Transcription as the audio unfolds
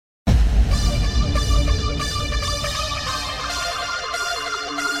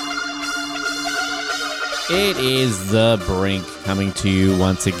It is The Brink coming to you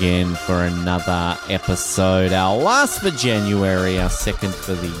once again for another episode. Our last for January, our second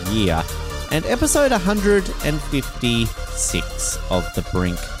for the year, and episode 156 of The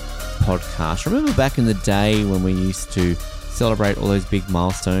Brink podcast. Remember back in the day when we used to celebrate all those big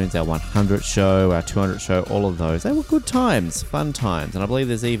milestones, our 100th show, our 200th show, all of those. They were good times, fun times, and I believe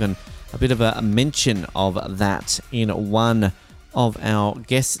there's even a bit of a mention of that in one of our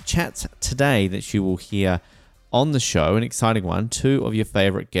guest chats today that you will hear on the show. An exciting one. Two of your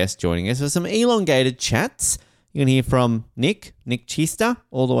favourite guests joining us for some elongated chats. You're going to hear from Nick Chester,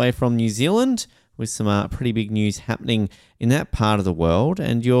 all the way from New Zealand, with some pretty big news happening in that part of the world.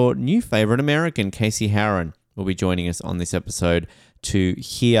 And your new favourite American, Casey Howren, will be joining us on this episode to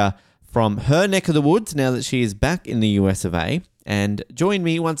hear from her neck of the woods now that she is back in the US of A. And join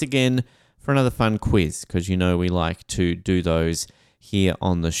me once again for another fun quiz, because you know we like to do those here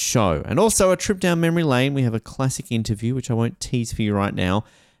on the show. And also a trip down memory lane. We have a classic interview, which I won't tease for you right now,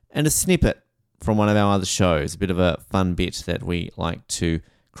 and a snippet from one of our other shows, a bit of a fun bit that we like to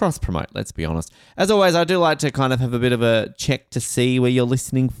cross-promote, let's be honest. As always, I do like to kind of have a bit of a check to see where you're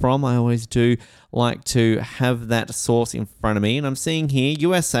listening from. I always do like to have that source in front of me. And I'm seeing here,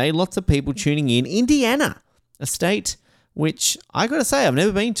 USA, lots of people tuning in. Indiana, a state which I got to say I've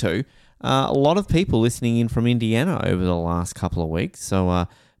never been to. A lot of people listening in from Indiana over the last couple of weeks. So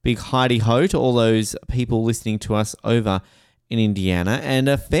big hi-de-ho to all those people listening to us over in Indiana. And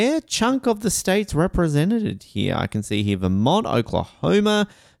a fair chunk of the states represented here. I can see here Vermont, Oklahoma,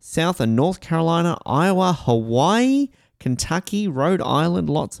 South and North Carolina, Iowa, Hawaii, Kentucky, Rhode Island.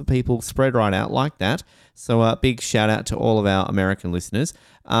 Lots of people spread right out like that. So a big shout out to all of our American listeners.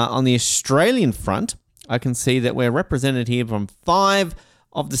 On the Australian front, I can see that we're represented here from 5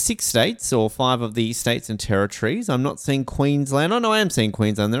 of the 6 states, or 5 of the states and territories. I'm not seeing Queensland. Oh, no, I am seeing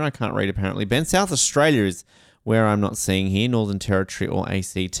Queensland there. I can't read apparently. Ben, South Australia is where I'm not seeing here, Northern Territory or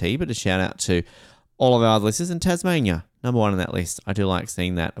ACT, but a shout out to all of our other listeners. And Tasmania, number 1 on that list. I do like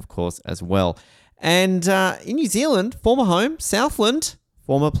seeing that, of course, as well. And in New Zealand, former home, Southland,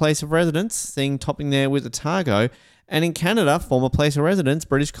 former place of residence, seeing topping there with Otago. And in Canada, former place of residence,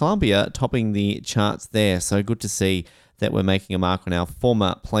 British Columbia, topping the charts there. So good to see that we're making a mark on our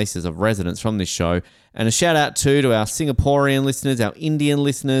former places of residence from this show. And a shout out to our Singaporean listeners, our Indian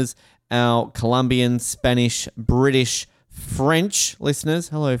listeners, our Colombian, Spanish, British, French listeners.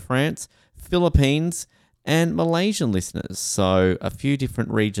 Hello, France. Philippines and Malaysian listeners. So a few different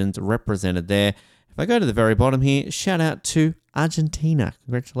regions represented there. If I go to the very bottom here, shout out to Argentina.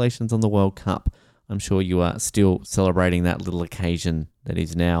 Congratulations on the World Cup. I'm sure you are still celebrating that little occasion that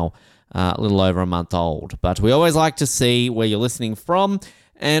is now a little over a month old. But we always like to see where you're listening from.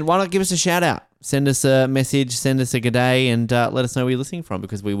 And why not give us a shout out? Send us a message, send us a good day, and let us know where you're listening from,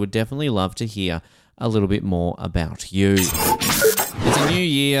 because we would definitely love to hear a little bit more about you. It's a new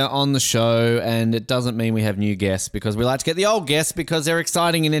year on the show, and it doesn't mean we have new guests, because we like to get the old guests because they're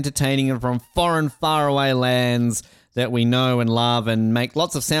exciting and entertaining and from foreign, faraway lands that we know and love and make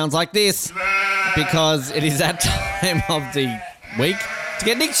lots of sounds like this, because it is that time of the week to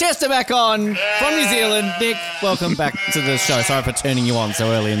get Nick Chester back on from New Zealand. Nick, welcome back to the show. Sorry for turning you on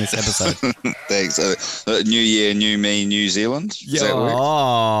so early in this episode. Thanks. New year, new me, New Zealand. Is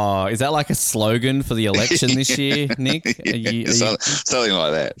that like a slogan for the election this year, Nick? Something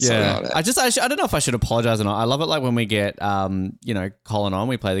like that. Yeah. I don't know if I should apologise or not. I love it like when we get, Colin on,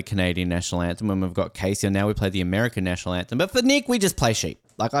 we play the Canadian national anthem. When we've got Casey on now, we play the American national anthem. But for Nick, we just play sheep.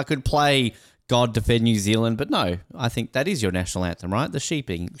 Like I could play God Defend New Zealand, but no, I think that is your national anthem, right? The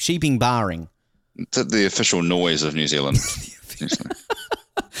sheeping barring. The official noise of New Zealand.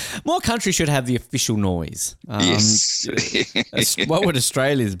 More countries should have the official noise. Yes. What would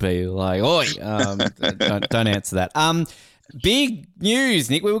Australia's be like? Oi, don't answer that. Big news,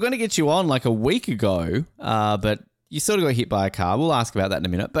 Nick. We were going to get you on like a week ago, but you sort of got hit by a car. We'll ask about that in a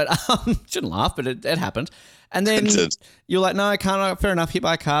minute, but shouldn't laugh, but it happened. And then you're like, no, I can't. Fair enough, hit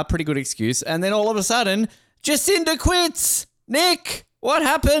by a car, pretty good excuse. And then all of a sudden, Jacinda quits. Nick, what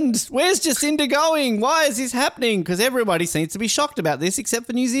happened? Where's Jacinda going? Why is this happening? Because everybody seems to be shocked about this except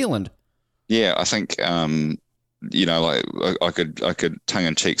for New Zealand. Yeah, I think I could tongue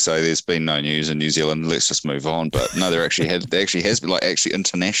in cheek say there's been no news in New Zealand. Let's just move on. But no, there actually has been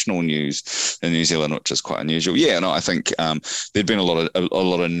international news in New Zealand, which is quite unusual. Yeah, no, I think there'd been a lot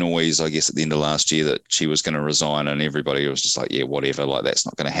of noise, I guess, at the end of last year that she was going to resign, and everybody was just like, yeah, whatever, like that's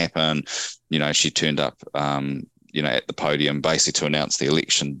not going to happen. You know, she turned up at the podium, basically to announce the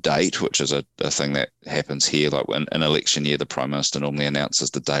election date, which is a thing that happens here. Like in an election year, the Prime Minister normally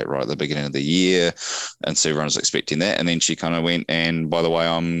announces the date right at the beginning of the year, and so everyone's expecting that. And then she kind of went, and by the way,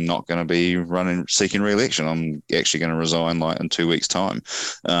 I'm not going to be seeking re-election. I'm actually going to resign like in 2 weeks' time.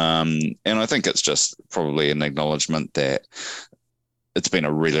 And I think it's just probably an acknowledgement that it's been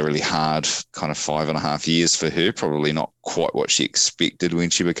a really, really hard kind of 5.5 years for her, probably not quite what she expected when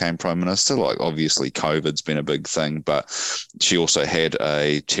she became Prime Minister. Like, obviously, COVID's been a big thing, but she also had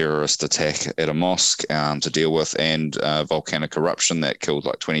a terrorist attack at a mosque to deal with, and volcanic eruption that killed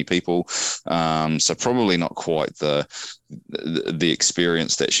like 20 people. So probably not quite the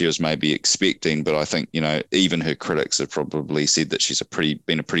experience that she was maybe expecting, but I think, even her critics have probably said that she's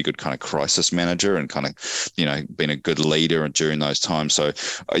been a pretty good kind of crisis manager and kind of, been a good leader during those times. So,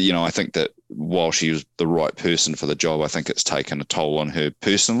 I think that while she was the right person for the job, I think it's taken a toll on her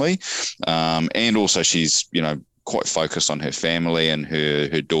personally. And also she's, quite focused on her family, and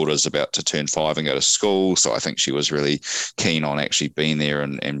her daughter's about to turn 5 and go to school. So I think she was really keen on actually being there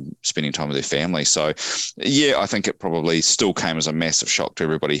and spending time with her family. So yeah, I think it probably still came as a massive shock to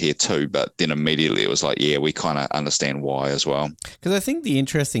everybody here too. But then immediately it was like, yeah, we kind of understand why as well. Because I think the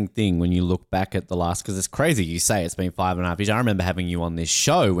interesting thing when you look back at the last, because it's crazy you say it's been 5.5 years. I remember having you on this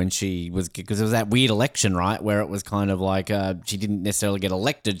show when because it was that weird election, right? Where it was kind of like she didn't necessarily get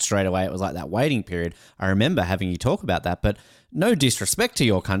elected straight away. It was like that waiting period. I remember having you talk about that, but no disrespect to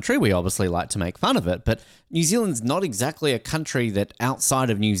your country. We obviously like to make fun of it, but New Zealand's not exactly a country that outside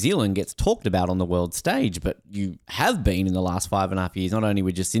of New Zealand gets talked about on the world stage, but you have been in the last 5.5 years, not only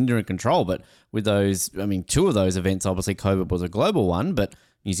with Jacinda in control, but with those, 2 of those events, obviously COVID was a global one, but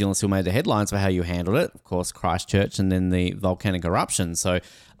New Zealand still made the headlines for how you handled it. Of course, Christchurch and then the volcanic eruption. So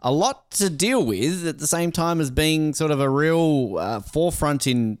a lot to deal with at the same time as being sort of a real forefront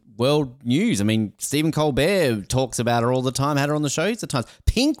in world news. Stephen Colbert talks about her all the time, had her on the shows at times.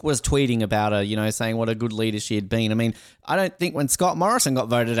 Pink was tweeting about her, saying what a good leader she had been. I don't think when Scott Morrison got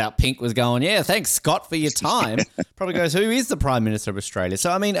voted out, Pink was going, yeah, thanks, Scott, for your time. Probably goes, who is the Prime Minister of Australia?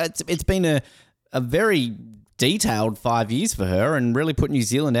 So, it's been a very detailed 5 years for her and really put New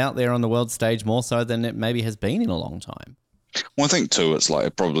Zealand out there on the world stage more so than it maybe has been in a long time. Well, I think too, it's like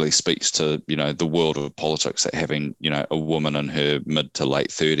it probably speaks to, the world of politics that having, a woman in her mid to late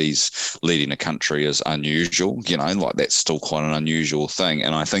 30s leading a country is unusual, like that's still quite an unusual thing.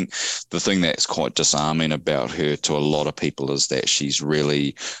 And I think the thing that's quite disarming about her to a lot of people is that she's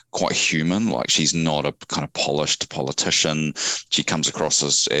really quite human. Like, she's not a kind of polished politician. She comes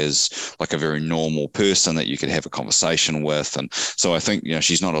across as like a very normal person that you could have a conversation with. And so I think,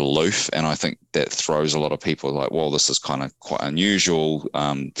 she's not aloof. And I think that throws a lot of people like, well, this is kind of quite unusual.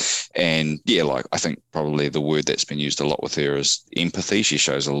 And yeah, like I think probably the word that's been used a lot with her is empathy. She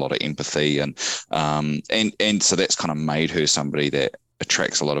shows a lot of empathy, and so that's kind of made her somebody that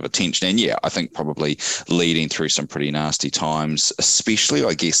attracts a lot of attention. And yeah, I think probably leading through some pretty nasty times, especially,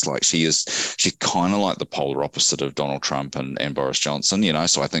 I guess, like she's kind of like the polar opposite of Donald Trump and Boris Johnson,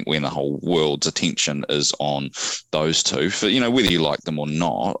 so I think when the whole world's attention is on those two, for, whether you like them or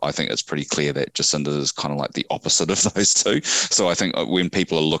not, I think it's pretty clear that Jacinda is kind of like the opposite of those two. So I think when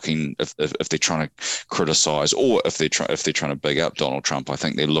people are looking, if they're trying to criticize, or if they're trying to big up Donald Trump, I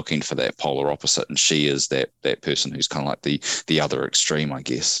think they're looking for that polar opposite, and she is that person who's kind of like the other extreme, I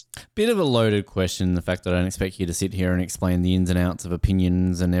guess. Bit of a loaded question, the fact that I don't expect you to sit here and explain the ins and outs of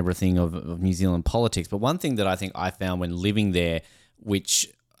opinions and everything of New Zealand politics. But one thing that I think I found when living there, which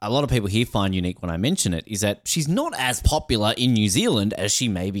a lot of people here find unique when I mention it, is that she's not as popular in New Zealand as she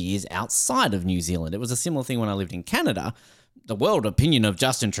maybe is outside of New Zealand. It was a similar thing when I lived in Canada. The world opinion of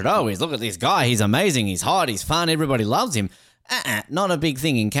Justin Trudeau is, look at this guy, he's amazing, he's hot, he's fun, everybody loves him. Not a big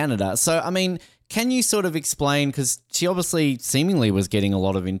thing in Canada. So, can you sort of explain, because she obviously seemingly was getting a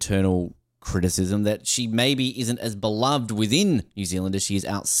lot of internal criticism that she maybe isn't as beloved within New Zealand as she is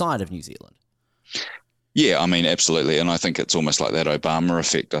outside of New Zealand? Yeah, absolutely. And I think it's almost like that Obama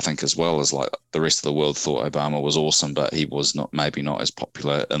effect, I think, as well, as like the rest of the world thought Obama was awesome, but he was maybe not as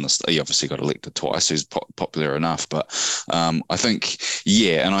popular he obviously got elected twice. He's popular enough. But I think,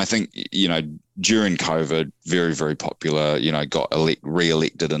 yeah, and I think, during COVID, very, very popular, got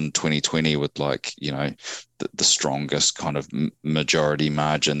re-elected in 2020 with the strongest kind of majority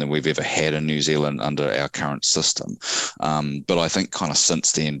margin that we've ever had in New Zealand under our current system. But I think kind of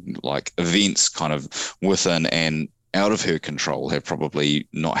since then, like events kind of within and out of her control have probably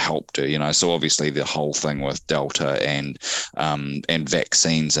not helped her, So obviously the whole thing with Delta and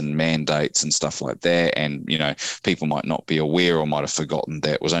vaccines and mandates and stuff like that, and people might not be aware or might have forgotten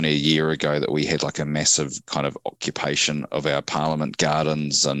that it was only a year ago that we had like a massive kind of occupation of our Parliament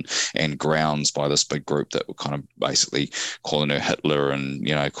gardens and grounds by this big group that were kind of basically calling her Hitler and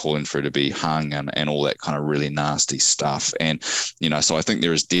calling for her to be hung and all that kind of really nasty stuff. And so I think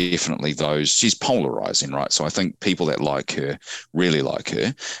there is definitely those. She's polarizing, right? So I think people that like her really like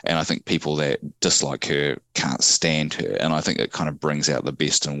her, and I think people that dislike her can't stand her, and I think it kind of brings out the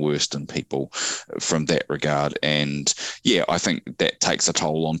best and worst in people from that regard. And yeah, I think that takes a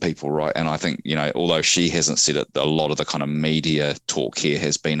toll on people, right? And I think although she hasn't said it, a lot of the kind of media talk here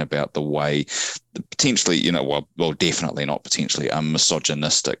has been about the way potentially, well, definitely not potentially, a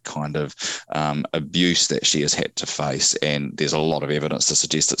misogynistic kind of abuse that she has had to face. And there's a lot of evidence to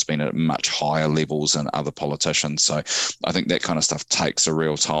suggest it's been at much higher levels than other politicians. So I think that kind of stuff takes a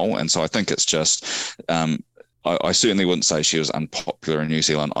real toll. And so I think it's just, I certainly wouldn't say she was unpopular in New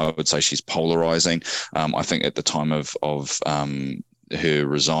Zealand. I would say she's polarizing. I think at the time of her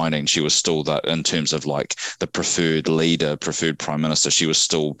resigning, she was still that, in terms of like the preferred leader, preferred prime minister, she was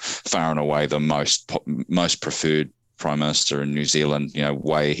still far and away the most preferred prime minister in New Zealand,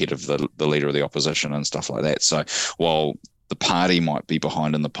 way ahead of the leader of the opposition and stuff like that. So while the party might be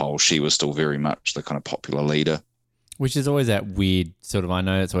behind in the polls, she was still very much the kind of popular leader. Which is always that weird sort of, I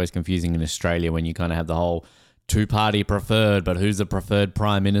know it's always confusing in Australia when you kind of have the whole two-party preferred, but who's the preferred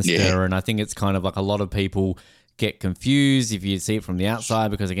prime minister? Yeah. And I think it's kind of like a lot of people get confused if you see it from the outside,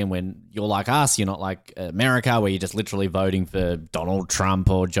 because again, when you're like us, you're not like America where you're just literally voting for Donald Trump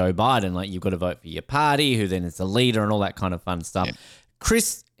or Joe Biden. Like, you've got to vote for your party, who then is the leader and all that kind of fun stuff. Yeah.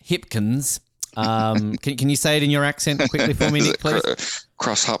 Chris Hipkins, can you say it in your accent quickly for me, Nick, please?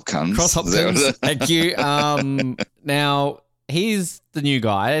 Cross Hopkins. Cross Hopkins. Thank you. Now, he's the new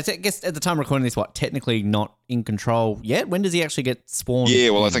guy. I guess at the time of recording this, technically not in control yet? When does he actually get sworn? Yeah,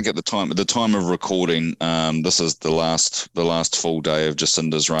 well, I think at the time of recording, this is the last full day of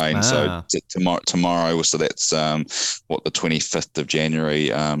Jacinda's reign. So tomorrow, so that's the 25th of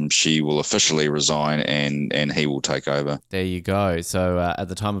January. She will officially resign, and he will take over. There you go. So at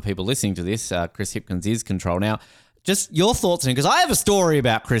the time of people listening to this, Chris Hipkins is control now. Just your thoughts on it, because I have a story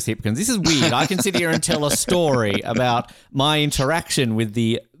about Chris Hipkins. This is weird. I can sit here and tell a story about my interaction with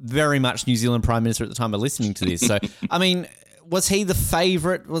the very much New Zealand Prime Minister at the time of listening to this. So, I mean, was he the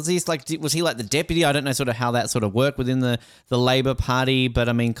favourite? Was he like the deputy? I don't know sort of how that sort of worked within the Labour Party, but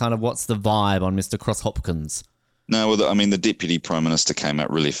I mean, kind of what's the vibe on Mr. Cross Hopkins? No, well, the deputy prime minister came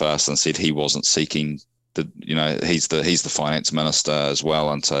out really fast and said he wasn't seeking. He's the finance minister as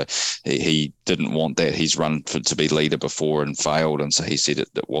well, and so he didn't want that. He's run to be leader before and failed, and so he said it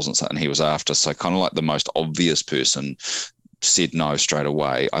wasn't something he was after. So kind of like the most obvious person said no straight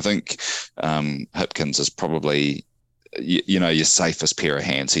away. I think Hipkins is probably your safest pair of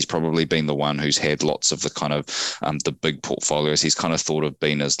hands. He's probably been the one who's had lots of the kind of the big portfolios. He's kind of thought of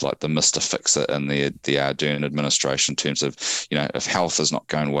being as like the Mr. Fix-It in the Ardern administration in terms of, if health is not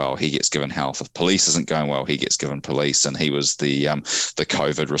going well, he gets given health. If police isn't going well, he gets given police. And he was the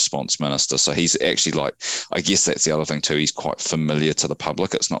COVID response minister. So he's actually like, I guess that's the other thing too. He's quite familiar to the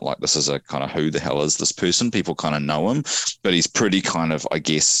public. It's not like this is a kind of who the hell is this person? People kind of know him, but he's pretty kind of, I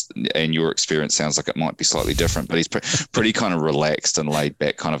guess, and your experience sounds like it might be slightly different, but he's pretty kind of relaxed and laid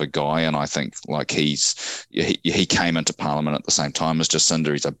back kind of a guy. And I think like he came into Parliament at the same time as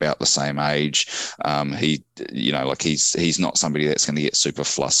Jacinda. He's about the same age. He's not somebody that's going to get super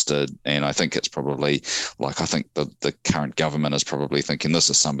flustered. And I think it's probably like, I think the current government is probably thinking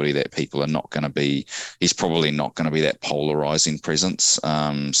this is somebody that people are not going to be, he's probably not going to be that polarizing presence.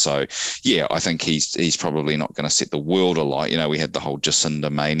 So yeah, I think he's probably not going to set the world alight. We had the whole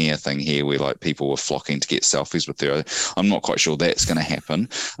Jacinda mania thing here where like people were flocking to get selfies with her. I'm not quite sure that's going to happen.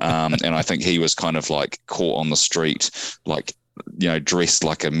 And I think he was kind of like caught on the street, like, dressed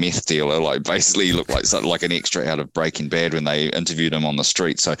like a meth dealer, like basically he looked like an extra out of Breaking Bad when they interviewed him on the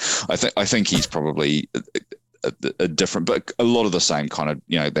street. So I think he's probably a different, but a lot of the same kind of,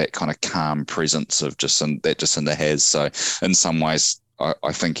 that kind of calm presence of Jacinda has. So in some ways,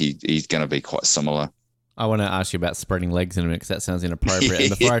 I think he's going to be quite similar. I want to ask you about spreading legs in a minute because that sounds inappropriate.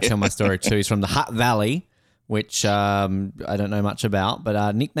 And before I tell my story too, he's from the Hutt Valley, which I don't know much about,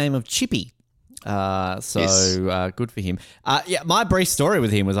 but nickname of Chippy. Yes. Good for him. My brief story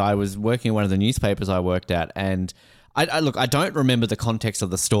with him was I was working in one of the newspapers I worked at, and I don't remember the context of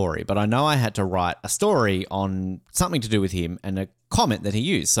the story, but I know I had to write a story on something to do with him and a comment that he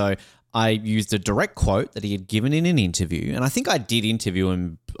used. So I used a direct quote that he had given in an interview, and I think I did interview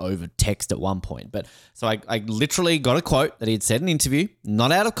him over text at one point. But so I literally got a quote that he had said in an interview,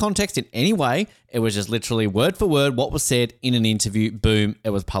 not out of context in any way. It was just literally word for word what was said in an interview. Boom, it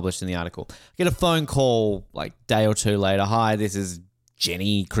was published in the article. I get a phone call like day or two later. Hi, this is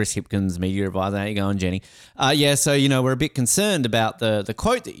Jenny, Chris Hipkins, media advisor. How you going, Jenny? Yeah, so, we're a bit concerned about the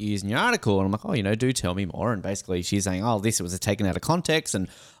quote that you used in your article. And I'm like, do tell me more. And basically she's saying, this was taken out of context. And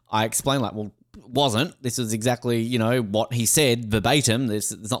I explained like, well, it wasn't. This was exactly, what he said verbatim.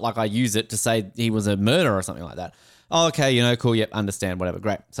 It's not like I use it to say he was a murderer or something like that. Oh, okay, cool, yep, understand, whatever,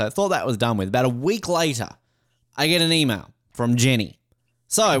 great. So I thought that was done with. About a week later, I get an email from Jenny.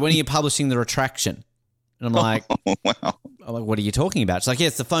 So when are you publishing the retraction? And I'm like, wow. What are you talking about? She's like,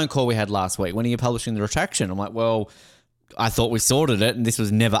 it's the phone call we had last week. When are you publishing the retraction? I'm like, well, I thought we sorted it and this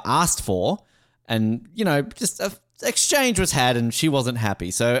was never asked for. And, just an exchange was had and she wasn't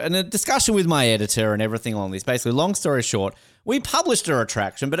happy. So in a discussion with my editor and everything along this, basically, long story short, we published a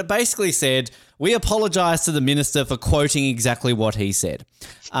retraction, but it basically said, we apologise to the minister for quoting exactly what he said.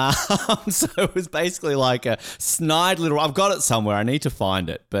 So it was basically like a snide little, I've got it somewhere, I need to find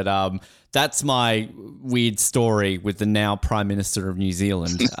it. But that's my weird story with the now Prime Minister of New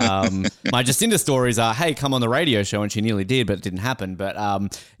Zealand. My Jacinda stories are, hey, come on the radio show, and she nearly did, but it didn't happen. But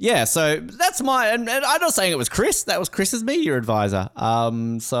so that's and I'm not saying it was Chris. That was Chris's media advisor.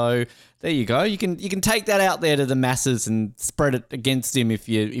 So there you go. You can take that out there to the masses and spread it against him if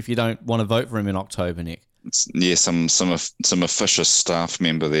you don't want to vote for him in October, Nick. Yeah, some officious staff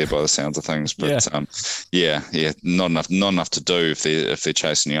member there by the sounds of things, but not enough to do if they're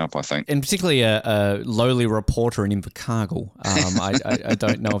chasing you up, I think. And particularly a lowly reporter in Invercargill. I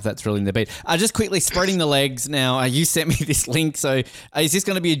don't know if that's really in the beat. Just quickly spreading the legs now. You sent me this link, so is this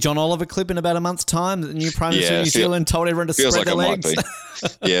going to be a John Oliver clip in about a month's time? The new Prime Minister of New Zealand told everyone to spread their legs. Might be.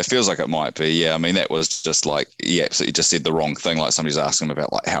 Yeah, it feels like it might be. Yeah, I mean that was just like he absolutely just said the wrong thing. Like somebody's asking him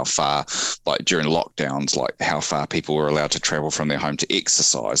about like how far, like during lockdowns, like how far people were allowed to travel from their home to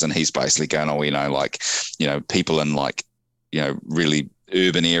exercise, and he's basically going, people in like, really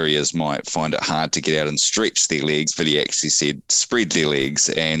urban areas might find it hard to get out and stretch their legs, but he actually said spread their legs.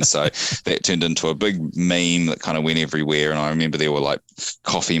 And so that turned into a big meme that kind of went everywhere. And I remember there were like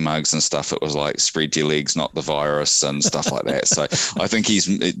coffee mugs and stuff. It was like spread your legs, not the virus, and stuff like that. So I think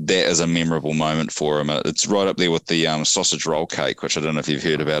that is a memorable moment for him. It's right up there with the sausage roll cake, which I don't know if you've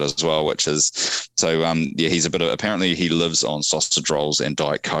heard about as well, which is, he's apparently he lives on sausage rolls and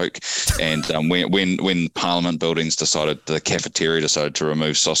Diet Coke. And when Parliament buildings the cafeteria decided to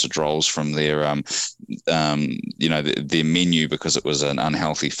remove sausage rolls from their their menu because it was an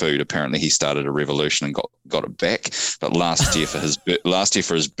unhealthy food, apparently he started a revolution and got it back. But last year for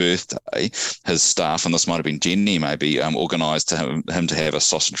his birthday, his staff, and this might have been Jenny maybe, organised him to have a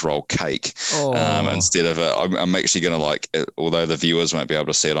sausage roll cake instead of I'm actually going to although the viewers won't be able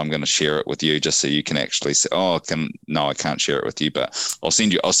to see it, I'm going to share it with you just so you can actually say, I can't share it with you, but I'll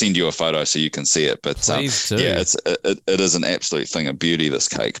send you a photo so you can see it. But it is an absolute thing of beauty, this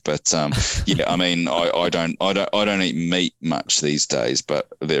cake. But I mean, I don't eat meat much these days, but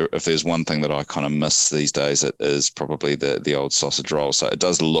if there's one thing that I kind of miss these days, it is probably the old sausage roll. So it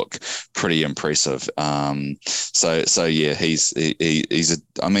does look pretty impressive. That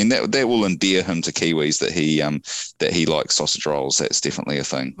will endear him to Kiwis that he likes sausage rolls. That's definitely a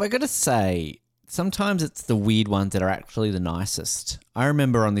thing. I got to say, sometimes it's the weird ones that are actually the nicest. I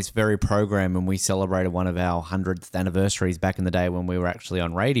remember on this very program when we celebrated one of our 100th anniversaries back in the day when we were actually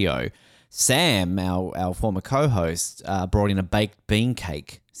on radio, Sam, our former co-host, brought in a baked bean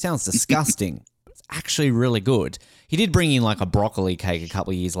cake. Sounds disgusting. It's actually really good. He did bring in like a broccoli cake a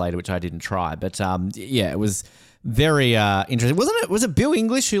couple of years later, which I didn't try. But it was very interesting. Was it Bill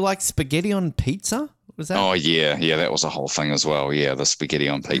English who liked spaghetti on pizza? Was that? Oh yeah, that was a whole thing as well. Yeah, the spaghetti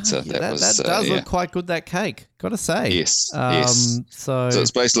on pizza. That does look quite good. That cake, gotta say. Yes. So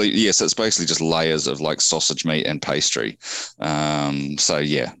it's basically just layers of like sausage meat and pastry. Literally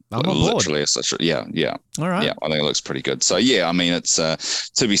such. Yeah. All right. Yeah, I think it looks pretty good. So yeah, I mean it's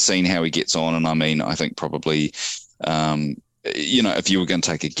to be seen how he gets on, and I mean I think probably. If you were going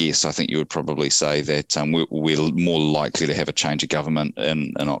to take a guess, I think you would probably say that we're more likely to have a change of government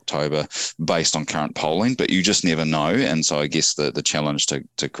in October based on current polling, but you just never know. And so I guess the challenge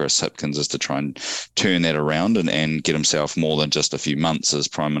to Chris Hipkins is to try and turn that around and get himself more than just a few months as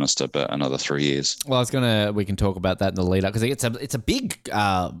Prime Minister, but another 3 years. Well, we can talk about that in the lead up because it's a big,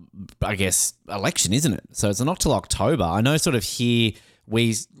 election, isn't it? So it's not till October. I know sort of here,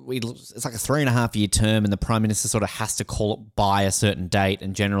 it's like a 3.5 year term and the Prime Minister sort of has to call it by a certain date,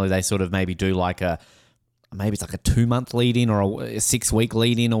 and generally they sort of maybe do like a maybe it's like a 2-month lead in or a 6-week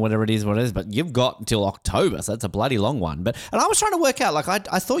lead in or whatever it is, but you've got until October, so that's a bloody long one. And I was trying to work out, like,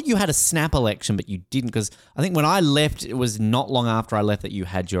 I thought you had a snap election, but you didn't, because I think when I left, it was not long after I left that you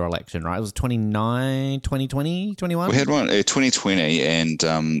had your election, right? It was 2020, 21? We had one 2020,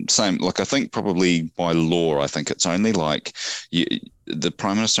 and same, like, I think probably by law, I think it's only like the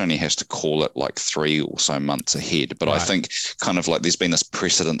Prime Minister only has to call it like 3 or so months ahead. But right. I think kind of like there's been this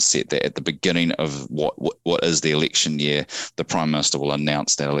precedent set that at the beginning of what is the election year, the Prime Minister will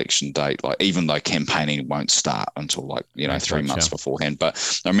announce that election date, like even though campaigning won't start until like, 3 months beforehand.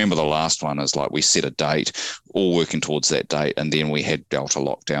 But I remember the last one is like we set a date, all working towards that date, and then we had Delta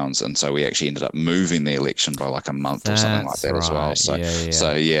lockdowns. And so we actually ended up moving the election by like a month or something like that as well. So,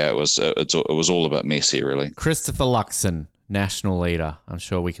 it was all a bit messy, really. Christopher Luxon, national leader. I'm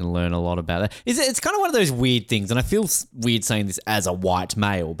sure we can learn a lot about that. It's kind of one of those weird things, and I feel weird saying this as a white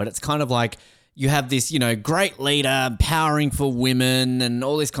male, but it's kind of like you have this, great leader, empowering for women and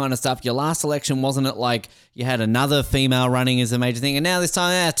all this kind of stuff. Your last election, wasn't it like you had another female running as a major thing, and now this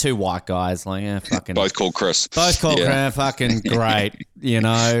time, 2 white guys, like, fucking... Both called Chris. Chris, fucking great,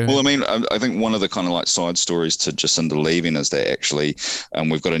 Well, I mean, I think one of the kind of like side stories to Jacinda leaving is that actually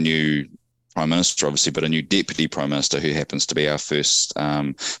we've got a new Prime Minister, obviously, but a new Deputy Prime Minister who happens to be our first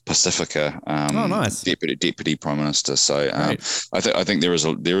Pacifica nice. Deputy Prime Minister. So I think there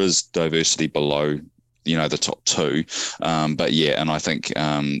is diversity below the top 2, but and I think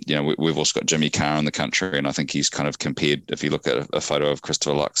we've also got Jimmy Carr in the country, and I think he's kind of compared. If you look at a photo of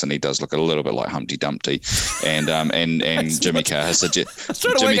Christopher Luxon, he does look a little bit like Humpty Dumpty, and Jimmy Carr has suggested. I was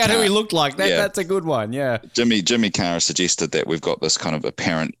trying to work out who he looked like. That's a good one. Yeah, Jimmy Carr has suggested that we've got this kind of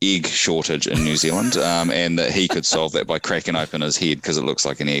apparent egg shortage in New Zealand, and that he could solve that by cracking open his head because it looks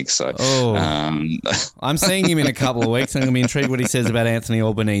like an egg. So, I'm seeing him in a couple of weeks, and I'm going to be intrigued what he says about Anthony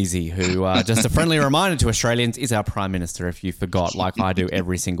Albanese, who just a friendly reminder to Australians, is our Prime Minister, if you forgot, like I do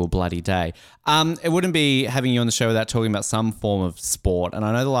every single bloody day. It wouldn't be having you on the show without talking about some form of sport. And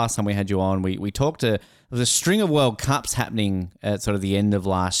I know the last time we had you on, we talked there was a string of World Cups happening at sort of the end of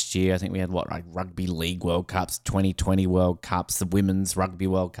last year. I think we had Rugby League World Cups, 2020 World Cups, the Women's Rugby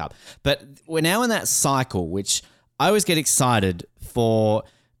World Cup. But we're now in that cycle, which I always get excited for,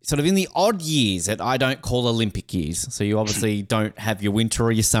 sort of in the odd years that I don't call Olympic years. So you obviously don't have your Winter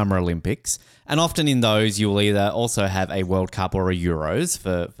or your Summer Olympics. And often in those, you'll either also have a World Cup or a Euros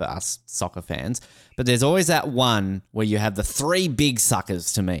for us soccer fans. But there's always that one where you have the 3 big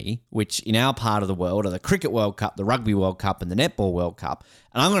suckers to me, which in our part of the world are the Cricket World Cup, the Rugby World Cup, and the Netball World Cup.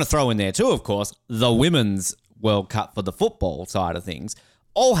 And I'm going to throw in there too, of course, the Women's World Cup for the football side of things,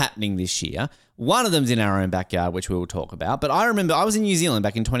 all happening this year. One of them's in our own backyard, which we will talk about. But I remember I was in New Zealand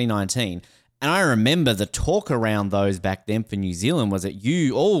back in 2019, and I remember the talk around those back then for New Zealand was that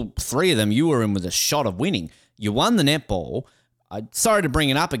all 3 of them, you were in with a shot of winning. You won the netball. Sorry to bring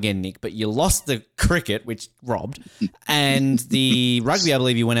it up again, Nick, but you lost the cricket, which robbed, and the rugby, I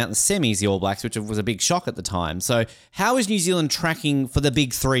believe you went out in the semis, the All Blacks, which was a big shock at the time. So how is New Zealand tracking for the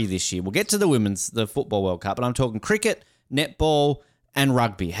big 3 this year? We'll get to the Football World Cup, but I'm talking cricket, netball, and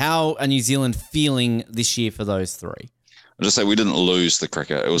rugby. How are New Zealand feeling this year for those 3? I'll just say we didn't lose the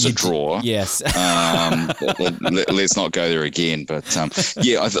cricket. It was a draw. Yes. Let's not go there again. But I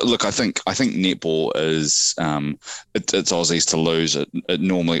think netball is it's Aussies to lose. It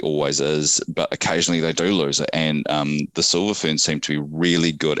normally always is, but occasionally they do lose it. And the Silver Ferns seem to be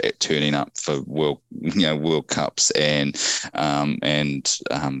really good at turning up for World Cups and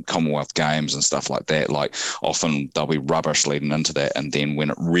Commonwealth Games and stuff like that. Like often they'll be rubbish leading into that, and then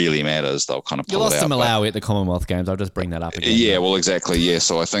when it really matters, they'll kind of pull it out. You lost to Malawi at the Commonwealth Games. I'll just bring that up again. Yeah, well, exactly. Yeah,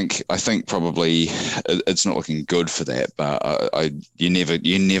 so I think probably it's not looking good for that, but you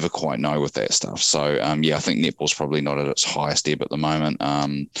never quite know with that stuff. So I think netball's probably not at its highest ebb at the moment.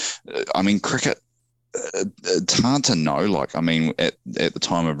 I mean, cricket. It's hard to know. Like, I mean, at the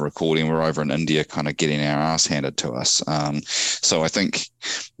time of recording, we're over in India, kind of getting our ass handed to us. So I think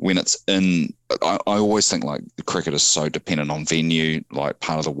when it's in, I always think like cricket is so dependent on venue, like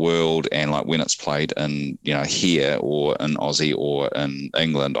part of the world, and like when it's played in, here or in Aussie or in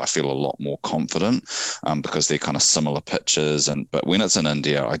England, I feel a lot more confident because they're kind of similar pitches. But when it's in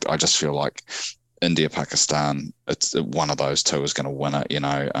India, I just feel like India, Pakistan, it's one of those 2 is going to win it,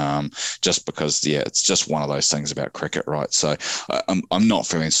 just because, it's just one of those things about cricket, right? So I'm not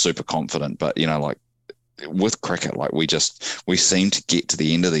feeling super confident, but, with cricket, like we seem to get to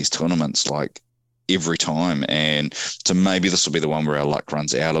the end of these tournaments, like every time. And so maybe this will be the one where our luck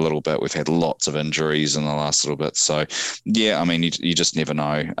runs out a little bit. We've had lots of injuries in the last little bit. So, yeah, I mean, you just never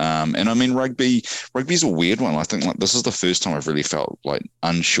know. And I mean, rugby's a weird one. I think like this is the first time I've really felt like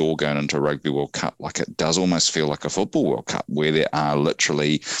unsure going into a Rugby World Cup. Like it does almost feel like a Football World Cup where there are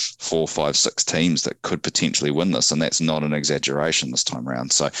literally 4, 5, 6 teams that could potentially win this. And that's not an exaggeration this time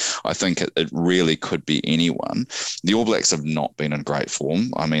around. So I think it really could be anyone. The All Blacks have not been in great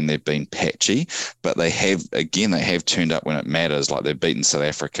form. I mean, they've been patchy, but they have turned up when it matters. Like they've beaten South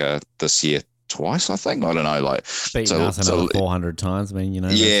Africa this year twice, I think. I don't know, like beaten us another 400 times. I mean, you know.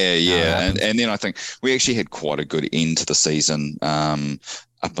 Yeah. And then I think we actually had quite a good end to the season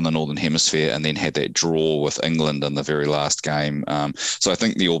up in the Northern Hemisphere, and then had that draw with England in the very last game. So I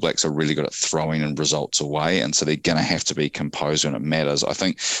think the All Blacks are really good at throwing in results away, and so they're going to have to be composed when it matters. I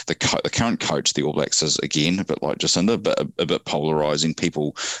think the current coach of the All Blacks is, again, a bit like Jacinda, but a bit polarising.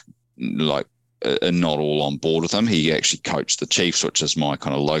 People like are not all on board with him. He actually coached the Chiefs, which is my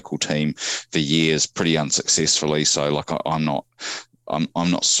kind of local team, for years, pretty unsuccessfully. So like I'm not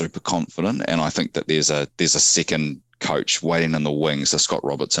super confident, and I think that there's a second coach waiting in the wings, so Scott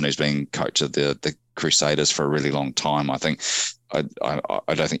Robertson, who's been coach of the Crusaders for a really long time. I think I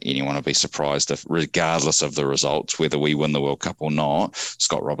don't think anyone would be surprised if, regardless of the results, whether we win the World Cup or not,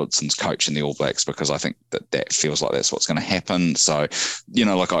 Scott Robertson's coaching the All Blacks, because I think that feels like that's what's going to happen. So, you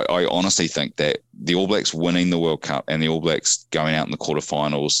know, like I honestly think that the All Blacks winning the World Cup and the All Blacks going out in the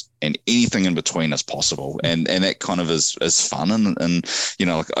quarterfinals and anything in between is possible, and that kind of is fun, and you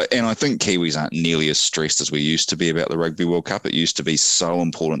know, and I think Kiwis aren't nearly as stressed as we used to be about the Rugby World Cup. It used to be so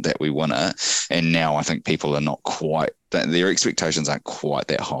important that we win it, and now I think people are not quite. Their expectations aren't quite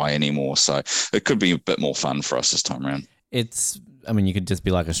that high anymore. So it could be a bit more fun for us this time around. I mean, you could just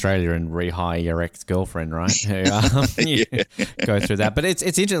be like Australia and rehire your ex-girlfriend, right? Who, go through that. But it's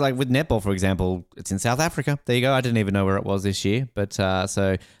interesting, like with netball, for example, it's in South Africa. There you go. I didn't even know where it was this year. But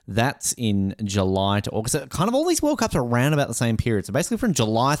so that's in July to August. So kind of all these World Cups are around about the same period. So basically from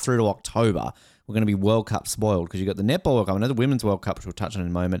July through to October, we're going to be World Cup spoiled, because you've got the netball World Cup. I know the Women's World Cup, which we'll touch on in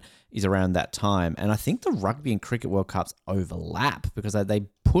a moment, is around that time. And I think the Rugby and Cricket World Cups overlap, because they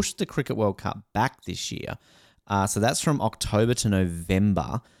pushed the Cricket World Cup back this year. So that's from October to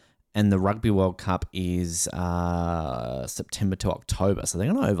November, and the Rugby World Cup is September to October. So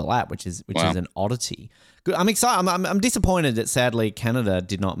they're going to overlap, which is an oddity. Good. I'm excited. I'm disappointed that sadly Canada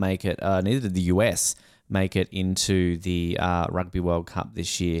did not make it. Neither did the US make it into the Rugby World Cup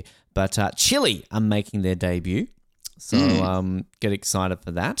this year. But Chile are making their debut, so get excited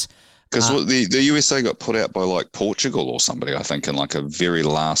for that. Because the USA got put out by like Portugal or somebody, I think, in like a very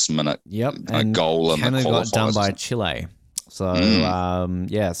last minute goal in the qualifiers. Canada got done by Chile. So,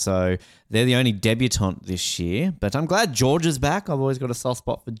 so they're the only debutant this year. But I'm glad Georgia's back. I've always got a soft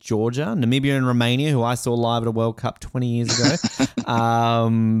spot for Georgia. Namibia and Romania, who I saw live at a World Cup 20 years ago. I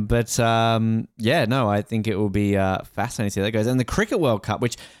think it will be fascinating to see how that goes. And the Cricket World Cup,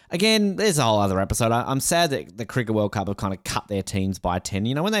 which, again, there's a whole other episode. I'm sad that the Cricket World Cup have kind of cut their teams by 10.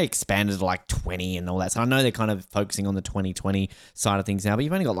 You know, when they expanded to like 20 and all that. So I know they're kind of focusing on the 2020 side of things now, but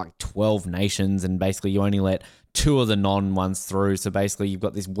you've only got like 12 nations, and basically you only let 2 of the non-ones through. So basically you've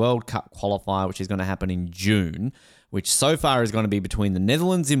got this World Cup qualifier, which is going to happen in June, which so far is going to be between the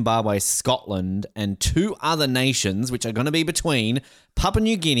Netherlands, Zimbabwe, Scotland, and 2 other nations, which are going to be between Papua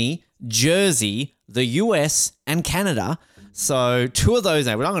New Guinea, Jersey, the US, and Canada. So 2 of those,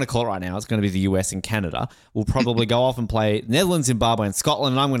 but I'm going to call it right now, it's going to be the US and Canada. We'll probably go off and play Netherlands, Zimbabwe, and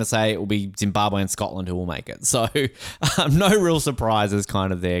Scotland, and I'm going to say it will be Zimbabwe and Scotland who will make it. So no real surprises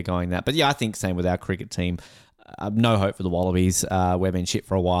kind of there going that. But yeah, I think same with our cricket team. No hope for the Wallabies. We've been shit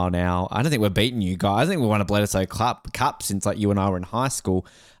for a while now. I don't think we're beating you guys. I think we won a Bledisloe Cup since like you and I were in high school.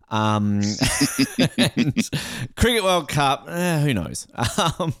 And Cricket World Cup, who knows?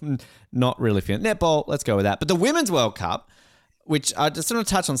 Not really feeling netball. Let's go with that. But the Women's World Cup, which I just want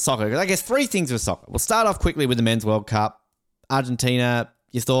to touch on soccer, because I guess 3 things with soccer. We'll start off quickly with the Men's World Cup. Argentina,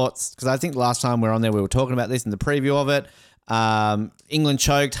 your thoughts? Because I think the last time we were on there, we were talking about this in the preview of it. England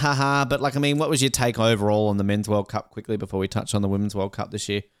choked, haha. But what was your take overall on the Men's World Cup quickly before we touch on the Women's World Cup this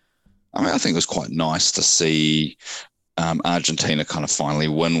year? I mean, I think it was quite nice to see Argentina kind of finally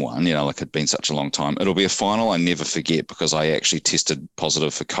win one. You know, like it'd been such a long time. It'll be a final I never forget, because I actually tested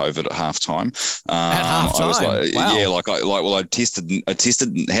positive for COVID at halftime. At halftime? I was like, wow. I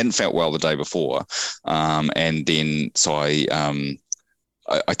tested, hadn't felt well the day before, and then so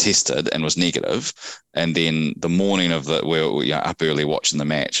I tested and was negative, and then the morning of we were up early watching the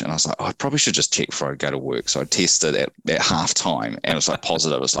match, and I was like, I probably should just check before I go to work. So I tested at half time, and it was like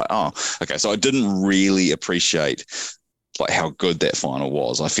positive. It's like, oh, okay. So I didn't really appreciate like how good that final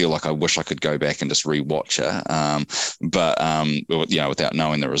was. I feel like I wish I could go back and just rewatch it, but without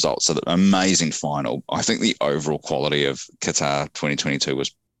knowing the results. So the amazing final. I think the overall quality of Qatar 2022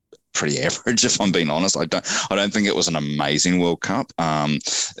 was pretty average, if I'm being honest. I don't think it was an amazing World Cup,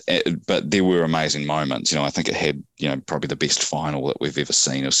 but there were amazing moments. I think it had probably the best final that we've ever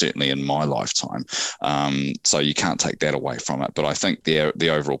seen, or certainly in my lifetime. So you can't take that away from it. But I think the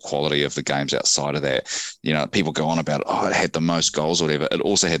overall quality of the games outside of that, people go on about it had the most goals or whatever. It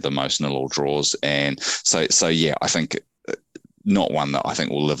also had the most 0-0 draws, and so yeah, I think not one that I think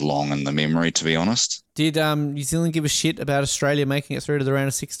will live long in the memory, to be honest. Did New Zealand give a shit about Australia making it through to the round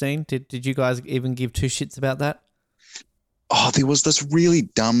of 16? Did you guys even give two shits about that? Oh, there was this really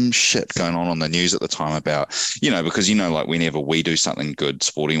dumb shit going on the news at the time about, because, like whenever we do something good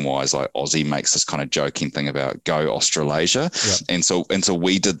sporting wise, like Aussie makes this kind of joking thing about go Australasia. Yep. And so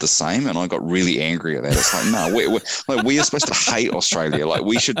we did the same, and I got really angry at that. It's like, no, we are supposed to hate Australia. Like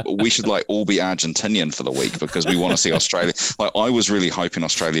we should like all be Argentinian for the week because we want to see Australia. Like I was really hoping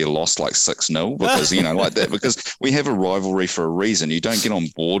Australia lost like 6-0 because, like that, because we have a rivalry for a reason. You don't get on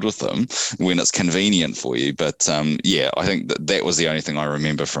board with them when it's convenient for you. But I think that was the only thing I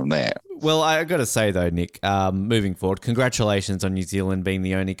remember from that. Well, I got to say though, Nick, moving forward, congratulations on New Zealand being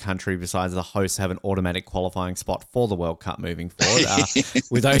the only country besides the hosts to have an automatic qualifying spot for the World Cup moving forward.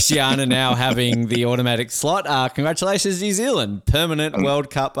 With Oceania now having the automatic slot, congratulations, New Zealand, permanent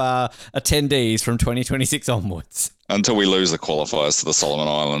World Cup attendees from 2026 onwards. Until we lose the qualifiers to the Solomon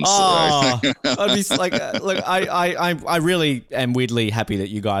Islands. Oh, I'd be like, look, I really am weirdly happy that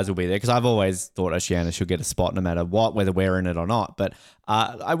you guys will be there because I've always thought Oceania should get a spot no matter what, whether we're in it or not. But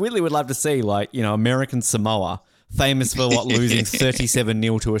I really would love to see, American Samoa, famous for losing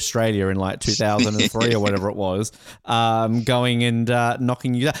 37-0 to Australia in 2003 or whatever it was, going and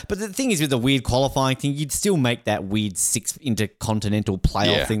knocking you down. But the thing is, with the weird qualifying thing, you'd still make that weird 6 intercontinental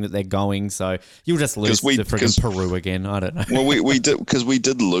playoff thing that they're going. So you'll just lose to freaking Peru again. I don't know. Well, we did, because we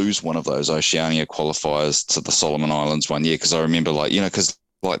did lose one of those Oceania qualifiers to the Solomon Islands one year, because I remember because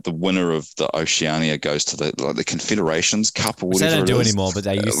the winner of the Oceania goes to the Confederations Cup or whatever. They don't do anymore, but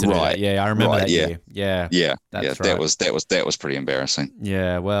they used to do that. Yeah, I remember that year. Yeah. That's right. That was pretty embarrassing.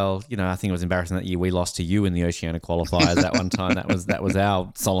 Yeah, well, I think it was embarrassing that year we lost to you in the Oceania qualifiers that one time. That was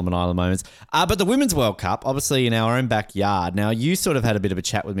our Solomon Island moments. But the Women's World Cup, obviously in our own backyard. Now, you sort of had a bit of a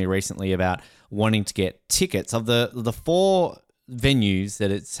chat with me recently about wanting to get tickets of the 4 venues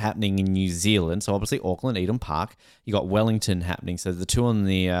that it's happening in New Zealand. So obviously Auckland, Eden Park. You got Wellington happening. So the 2 on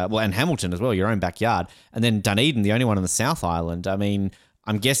the and Hamilton as well, your own backyard, and then Dunedin, the only one on the South Island. I mean,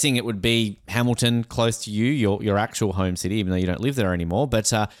 I'm guessing it would be Hamilton, close to you, your actual home city, even though you don't live there anymore.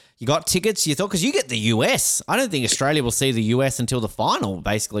 But you got tickets. You thought, because you get the US. I don't think Australia will see the US until the final,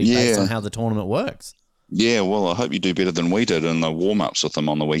 basically, based on how the tournament works. Yeah, well, I hope you do better than we did in the warm-ups with them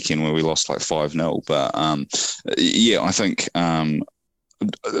on the weekend where we lost 5-0. But, I think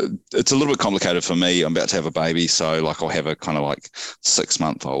it's a little bit complicated for me. I'm about to have a baby, so I'll have a kind of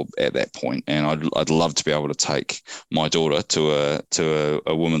 6-month-old at that point, and I'd love to be able to take my daughter to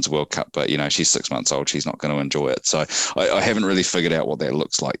a Women's World Cup, but she's 6 months old. She's not going to enjoy it, so I haven't really figured out what that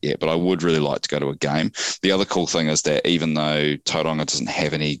looks like yet. But I would really like to go to a game. The other cool thing is that even though Tauranga doesn't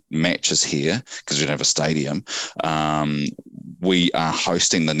have any matches here because we don't have a stadium, we are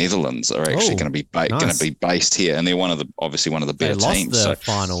hosting the Netherlands. Are actually going to be based here, and they're obviously one of the better teams. The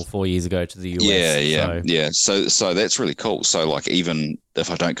final 4 years ago to the US. So that's really cool. So even if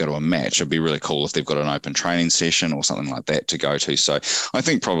I don't go to a match, it'd be really cool if they've got an open training session or something like that to go to. So I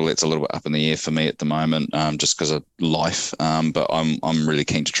think probably it's a little bit up in the air for me at the moment, just because of life. But I'm really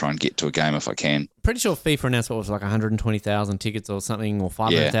keen to try and get to a game if I can. Pretty sure FIFA announced what was 120,000 tickets or something, or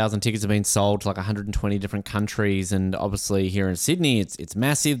 500,000 tickets have been sold to 120 different countries. And obviously here in Sydney, it's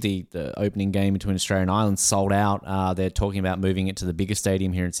massive. The opening game between Australia and Ireland sold out. They're talking about moving it to the bigger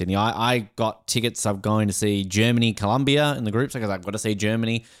stadium here in Sydney. I got tickets. I'm going to see Germany, Colombia in the groups because I've got to see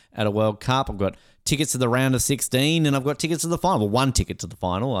Germany at a World Cup. I've got tickets to the round of 16 and I've got tickets to the final. Well, 1 ticket to the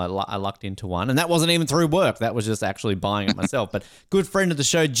final. I lucked into one, and that wasn't even through work. That was just actually buying it myself. But good friend of the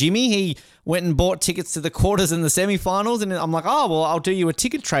show, Jimmy, he went and bought tickets to the quarters and the semi-finals, and I'm like, oh, well, I'll do you a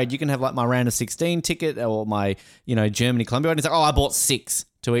ticket trade. You can have my round of 16 ticket or my, Germany, Colombia. And he's like, oh, I bought 6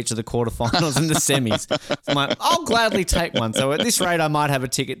 to each of the quarterfinals and the semis. So I'm like, I'll gladly take one. So at this rate, I might have a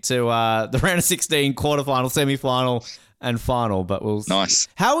ticket to the round of 16, quarterfinal, semi-final, and final, but we'll see. Nice.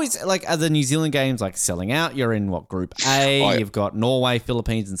 How is, like, are the New Zealand games, like, selling out? You're in, what, Group A? You've got Norway,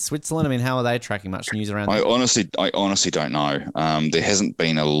 Philippines, and Switzerland. I mean, how are they tracking? Much news around that? I honestly don't know. There hasn't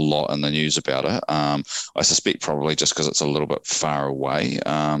been a lot in the news about it. I suspect probably just because it's a little bit far away.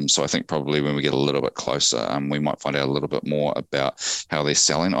 So I think probably when we get a little bit closer, we might find out a little bit more about how they're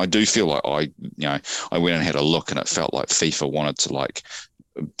selling. I do feel like I went and had a look, and it felt like FIFA wanted to, like,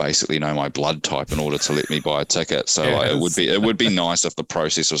 basically know my blood type in order to let me buy a ticket. So Yes. it would be nice if the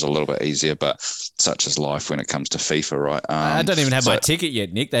process was a little bit easier, but such is life when it comes to FIFA, right? I don't even have my ticket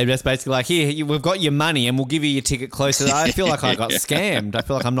yet, Nick. They're just basically like, here, we've got your money and we'll give you your ticket closer. I feel like I got scammed. I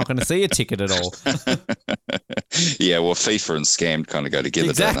feel like I'm not going to see a ticket at all. Yeah, well, FIFA and scammed kind of go together,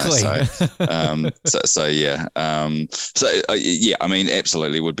 Exactly. don't they? Yeah, I mean,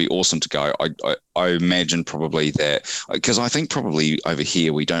 absolutely, it would be awesome to go. I imagine probably that, because I think probably over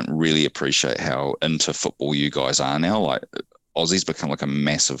here we don't really appreciate how into football you guys are now. Like, Aussie's become like a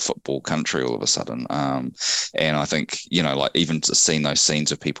massive football country all of a sudden. And I think, like, even seeing those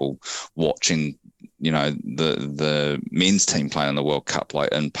scenes of people watching, the men's team playing in the World Cup,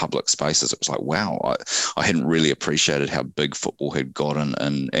 like, in public spaces, it was like, wow, I hadn't really appreciated how big football had gotten.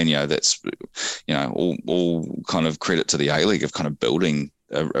 And that's, all kind of credit to the A-League of kind of building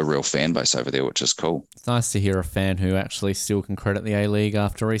a real fan base over there, which is cool. It's nice to hear a fan who actually still can credit the A-League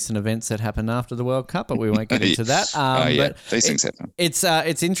after recent events that happened after the World Cup, but we won't get into that. But these things happen. It's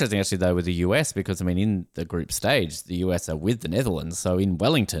interesting actually though with the US, because I mean in the group stage, the US are with the Netherlands, so in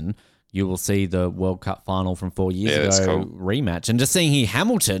Wellington you will see the World Cup final from 4 years ago rematch. And just seeing here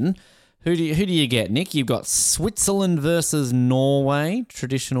Hamilton, who do you get, Nick? You've got Switzerland versus Norway,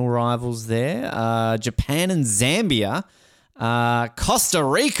 traditional rivals there. Japan and Zambia. Costa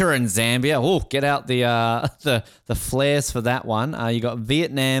Rica and Zambia. Oh, get out the flares for that one. You got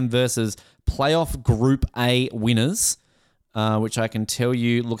Vietnam versus playoff Group A winners, which I can tell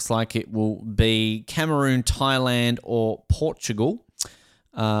you looks like it will be Cameroon, Thailand, or Portugal.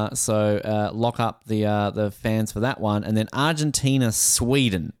 So lock up the fans for that one, and then Argentina,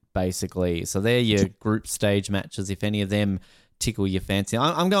 Sweden, basically. So they're your group stage matches. If any of them tickle your fancy,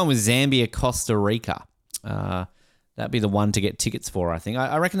 I'm going with Zambia, Costa Rica. That'd be the one to get tickets for, I think.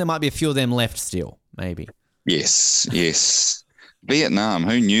 I reckon there might be a few of them left still, maybe. Yes. Vietnam,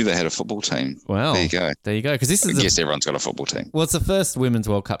 who knew they had a football team? Well, there you go. Because this is yes, everyone's got a football team. Well, it's the first Women's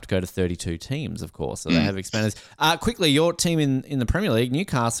World Cup to go to 32 teams, of course, so they have expanded. Quickly, your team in the Premier League,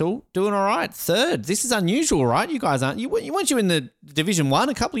 Newcastle, doing all right, third. This is unusual, right? You guys aren't. Weren't you in the Division 1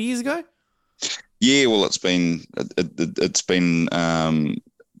 a couple of years ago? Yeah, well, it's been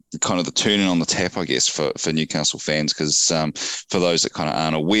kind of the turning on the tap, I guess, for Newcastle fans, because for those that kind of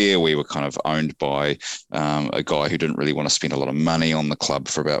aren't aware, we were kind of owned by a guy who didn't really want to spend a lot of money on the club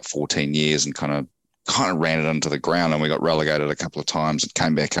for about 14 years and kind of ran it into the ground, and we got relegated a couple of times and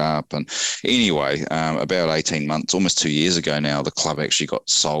came back up. And anyway, about 18 months, almost 2 years ago now, the club actually got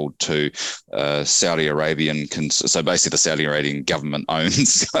sold to Saudi Arabian. So basically the Saudi Arabian government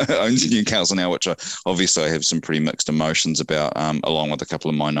owns Newcastle now, which obviously I have some pretty mixed emotions about, along with a couple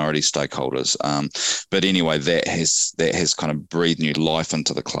of minority stakeholders. But anyway, that has kind of breathed new life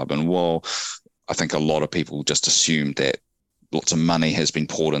into the club. And while I think a lot of people just assumed that lots of money has been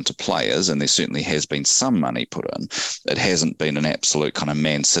poured into players, and there certainly has been some money put in, it hasn't been an absolute kind of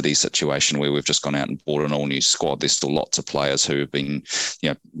Man City situation where we've just gone out and bought an all-new squad. There's still lots of players who have been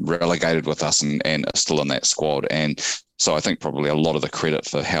relegated with us and are still in that squad. And so I think probably a lot of the credit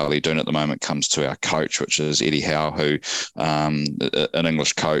for how they're doing at the moment comes to our coach, which is Eddie Howe, who an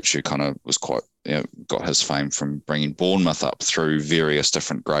English coach who kind of was quite, got his fame from bringing Bournemouth up through various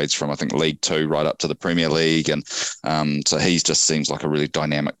different grades from, I think, League Two right up to the Premier League. And so he just seems like a really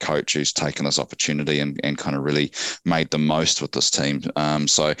dynamic coach who's taken this opportunity and kind of really made the most with this team.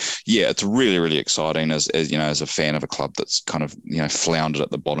 So, yeah, it's really, really exciting as a fan of a club that's kind of, floundered at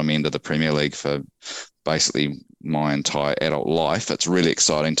the bottom end of the Premier League for basically my entire adult life. It's really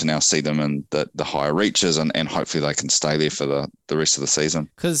exciting to now see them in the higher reaches, and hopefully they can stay there for the rest of the season.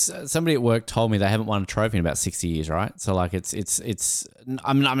 Because somebody at work told me they haven't won a trophy in about 60 years, right? So like it's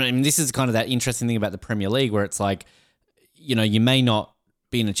I mean this is kind of that interesting thing about the Premier League, where it's like, you may not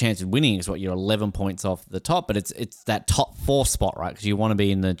be in a chance of winning, is what you're 11 points off the top, but it's that top 4 spot, right? Because you want to be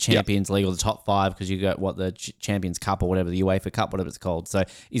in the Champions League or the top 5, because you got the Champions Cup or whatever, the UEFA Cup, whatever it's called. So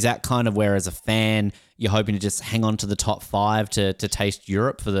is that kind of where, as a fan, you're hoping to just hang on to the top 5 to taste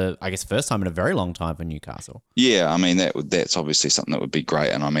Europe for the, I guess, first time in a very long time for Newcastle. Yeah, I mean, that's obviously something that would be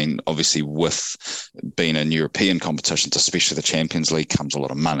great. And I mean, obviously with being in European competitions, especially the Champions League, comes a lot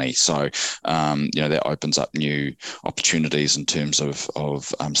of money. So, that opens up new opportunities in terms of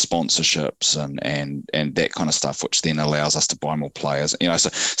sponsorships and that kind of stuff, which then allows us to buy more players.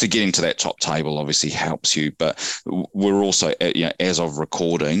 So getting to that top table obviously helps you. But we're also, as of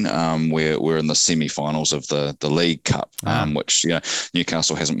recording, we're in the semi-finals of the League Cup, which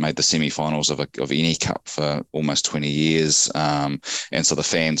Newcastle hasn't made the semi-finals of any cup for almost 20 years, and so the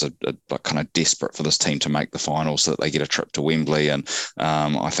fans are kind of desperate for this team to make the final so that they get a trip to Wembley. And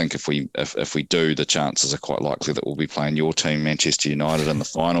I think if we do, the chances are quite likely that we'll be playing your team, Manchester United, in the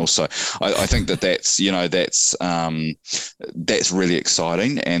final. So I think that's really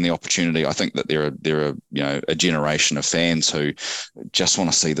exciting, and the opportunity. I think that there are a generation of fans who just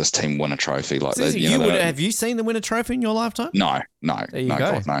want to see this team win a trophy. Like so have you seen them win a trophy in your lifetime? No. There you go.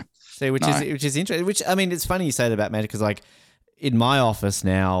 God, no. See, which is interesting. Which, I mean, it's funny you say that about Manchester, because like in my office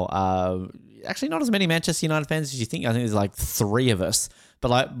now, actually not as many Manchester United fans as you think. I think there's like 3 of us. But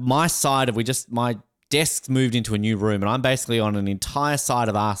like my side of my desk moved into a new room, and I'm basically on an entire side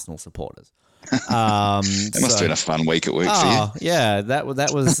of Arsenal supporters. It must have been a fun week at work for you. Yeah, that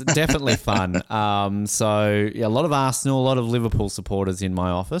was definitely fun. So yeah, a lot of Arsenal, a lot of Liverpool supporters in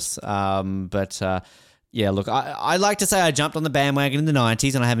my office. Yeah, look, I like to say I jumped on the bandwagon in the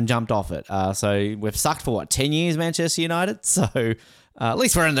 90s and I haven't jumped off it. So we've sucked for 10 years, Manchester United. So at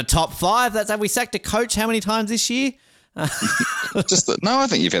least we're in the top 5. Have we sacked a coach how many times this year? No, I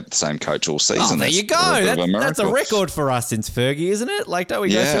think you've had the same coach all season. Oh, there you go. That's a record for us since Fergie, isn't it? Like, don't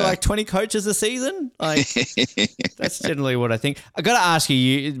we go through like 20 coaches a season? Like, that's generally what I think. I got to ask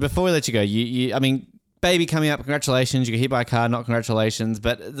you, before we let you go, I mean, baby coming up, congratulations. You got hit by a car, not congratulations.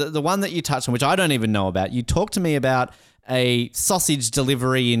 But the one that you touched on, which I don't even know about, you talked to me about a sausage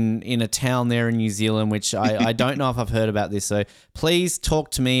delivery in a town there in New Zealand, which I don't know if I've heard about this. So please talk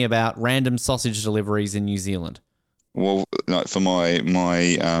to me about random sausage deliveries in New Zealand. Well, for my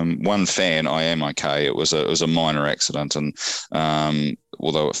one fan, I am okay. It was a minor accident, and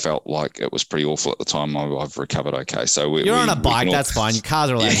although it felt like it was pretty awful at the time, I've recovered okay. So you're on a bike, that's fine. Your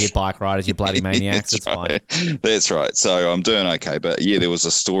cars are allowed to hit bike riders, you bloody maniacs. It's fine. That's right. So I'm doing okay. But yeah, there was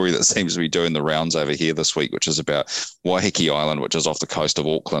a story that seems to be doing the rounds over here this week, which is about Waiheke Island, which is off the coast of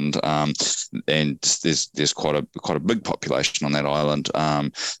Auckland, and there's quite a big population on that island.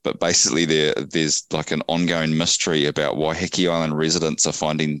 But basically, there's like an ongoing mystery about Waiheke Island residents are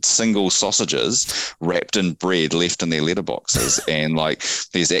finding single sausages wrapped in bread left in their letterboxes, and like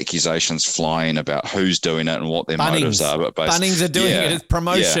there's accusations flying about who's doing it and what their motives are. But Bunnings are doing it as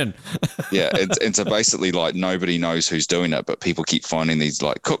promotion. Yeah, and so basically like nobody knows who's doing it, but people keep finding these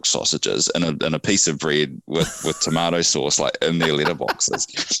like cooked sausages in a piece of bread with tomato sauce like in their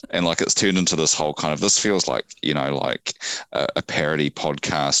letterboxes, and like it's turned into this whole kind of, this feels like like a parody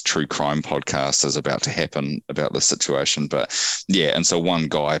podcast, true crime podcast is about to happen about this situation. But yeah, and so one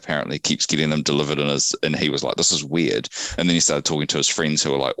guy apparently keeps getting them delivered and he was like, this is weird, and then he started talking to his friends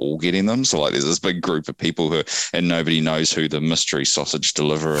who are like all getting them. So like there's this big group of people and nobody knows who the mystery sausage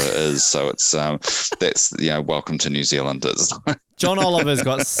deliverer is. So it's that's welcome to New Zealand. John Oliver's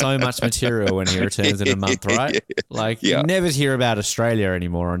got so much material when he returns in a month, right? Like you never hear about Australia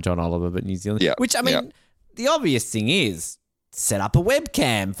anymore on John Oliver, but New Zealand. Yeah. Which I mean, the obvious thing is set up a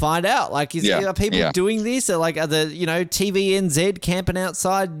webcam, find out like are people doing this? Or like are the TVNZ camping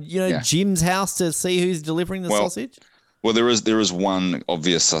outside Jim's house to see who's delivering the sausage? Well, there is one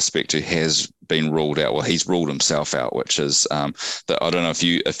obvious suspect who has been ruled out. Well, he's ruled himself out, which is that I don't know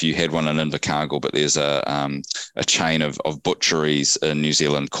if you had one in Invercargill, but there's a chain of butcheries in New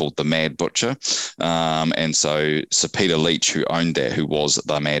Zealand called the Mad Butcher, and so Sir Peter Leach, who owned that, who was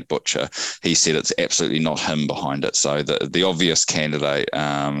the Mad Butcher, he said it's absolutely not him behind it. So the obvious candidate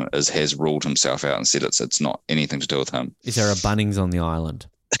has ruled himself out and said it's not anything to do with him. Is there a Bunnings on the island?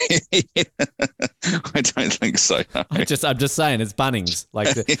 I don't think so. No. I'm just saying it's Bunnings.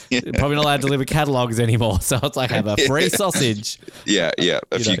 Like probably not allowed to deliver catalogues anymore. So it's like have a free sausage. Yeah.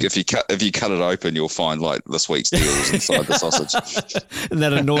 If you cut it open, you'll find like this week's deals inside the sausage. And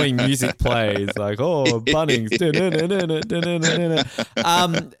that annoying music plays like Bunnings.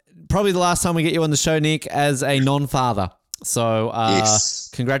 Probably the last time we get you on the show, Nick, as a non-father. So yes.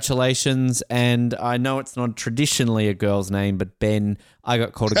 Congratulations. And I know it's not traditionally a girl's name, but Ben, I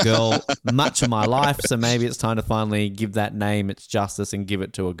got called a girl much of my life. So maybe it's time to finally give that name its justice and give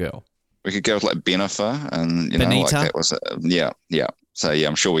it to a girl. We could go with like Benifer and Benita. Like that was yeah. So yeah,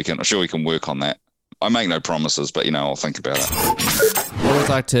 I'm sure we can work on that. I make no promises, but I'll think about it. I always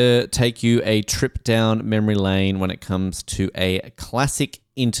like to take you a trip down memory lane when it comes to a classic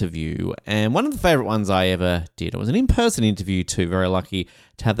interview. And one of the favourite ones I ever did, it was an in-person interview too, very lucky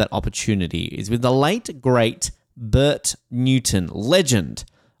to have that opportunity, is with the late, great Bert Newton, legend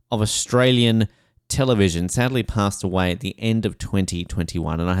of Australian television, sadly passed away at the end of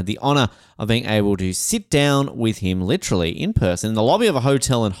 2021. And I had the honour of being able to sit down with him literally in person in the lobby of a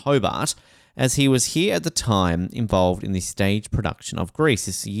hotel in Hobart, as he was here at the time involved in the stage production of Grease.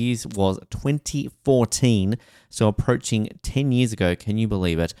 This year was 2014, so approaching 10 years ago, can you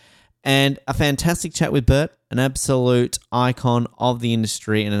believe it? And a fantastic chat with Bert, an absolute icon of the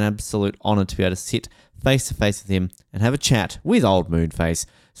industry, and an absolute honour to be able to sit face to face with him and have a chat with old Moonface.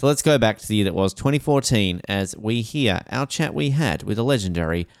 So let's go back to the year that was 2014 as we hear our chat we had with the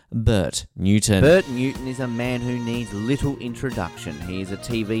legendary Bert Newton. Bert Newton is a man who needs little introduction. He is a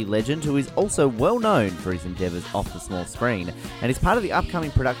TV legend who is also well known for his endeavours off the small screen, and is part of the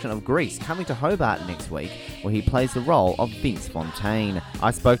upcoming production of Grease coming to Hobart next week, where he plays the role of Vince Fontaine.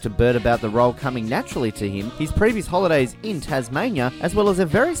 I spoke to Bert about the role coming naturally to him, his previous holidays in Tasmania, as well as a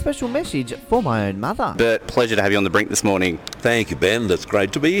very special message for my own mother. Bert, pleasure to have you on the Brink this morning. Thank you, Ben. That's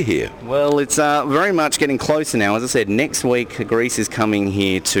great to be here. Well, it's very much getting closer now. As I said, next week Grease is coming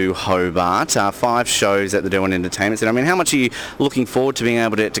here to Hobart. 5 shows at the Derwent Entertainment Centre. I mean, how much are you looking forward to being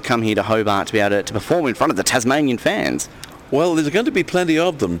able to come here to Hobart to be able to perform in front of the Tasmanian fans? Well, there's going to be plenty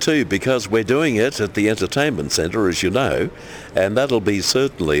of them too, because we're doing it at the Entertainment Centre, as you know, and that'll be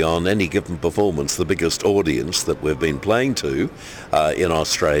certainly on any given performance the biggest audience that we've been playing to in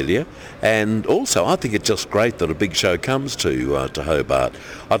Australia. And also, I think it's just great that a big show comes to Hobart.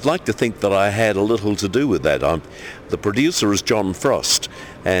 I'd like to think that I had a little to do with that. The producer is John Frost,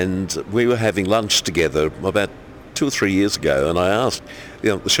 and we were having lunch together about 2 or 3 years ago, and I asked,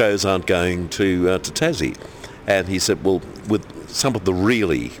 the shows aren't going to Tassie. And he said, well, with some of the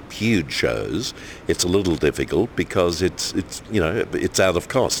really huge shows, it's a little difficult because it's out of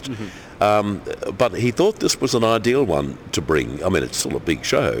cost. Mm-hmm. But he thought this was an ideal one to bring. I mean, it's still a big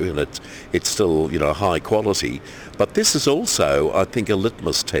show and it's still, high quality. But this is also, I think, a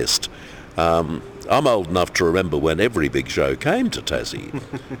litmus test. I'm old enough to remember when every big show came to Tassie,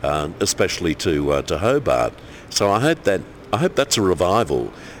 especially to Hobart. So I hope that's a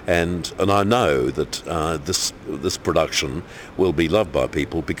revival, and I know that this production will be loved by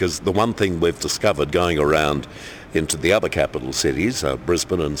people, because the one thing we've discovered going around into the other capital cities,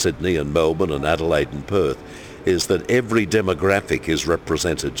 Brisbane and Sydney and Melbourne and Adelaide and Perth, is that every demographic is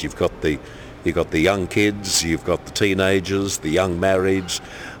represented. You've got the young kids, you've got the teenagers, the young marrieds,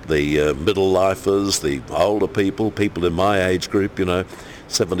 the middle lifers, the older people in my age group,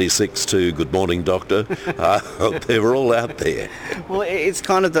 76 to Good Morning Doctor. They were all out there. Well, it's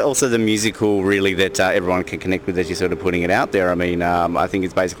kind of also the musical, really, that everyone can connect with as you're sort of putting it out there. I mean, I think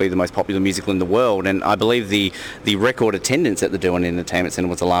it's basically the most popular musical in the world, and I believe the record attendance at the Derwent Entertainment Centre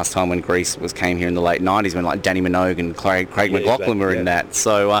was the last time when Grease came here in the late 90s, when like Danny Minogue and Craig McLachlan were in that.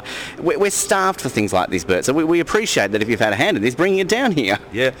 So we're starved for things like this, Bert. So we appreciate that if you've had a hand in this, bringing it down here.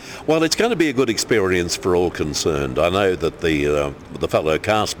 Yeah, well, it's going to be a good experience for all concerned. I know that the fellow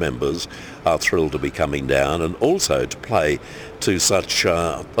cast members are thrilled to be coming down, and also to play to such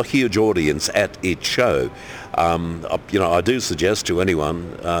a huge audience at each show. I do suggest to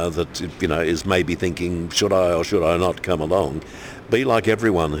anyone that is maybe thinking, should I or should I not come along, be like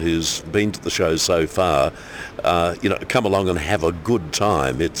everyone who's been to the show so far. Come along and have a good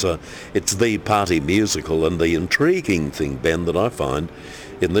time. It's the party musical, and the intriguing thing, Ben, that I find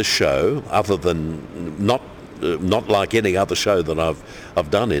in this show, other than not like any other show that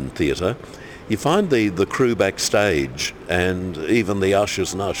I've done in theatre, you find the crew backstage and even the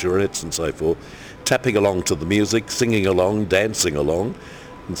ushers and usherettes and so forth tapping along to the music, singing along, dancing along,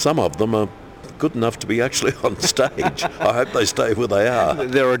 and some of them are good enough to be actually on stage. I hope they stay where they are.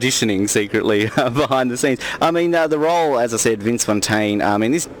 They're auditioning secretly behind the scenes. I mean, the role, as I said, Vince Fontaine, I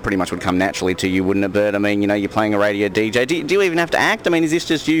mean, this pretty much would come naturally to you, wouldn't it, Bert? I mean, you're playing a radio DJ. Do you even have to act? I mean, is this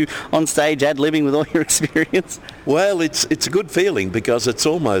just you on stage ad-libbing with all your experience? Well, it's a good feeling, because it's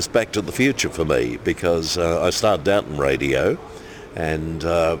almost Back to the Future for me, because I started out in radio and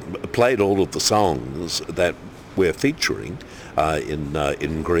played all of the songs that we're featuring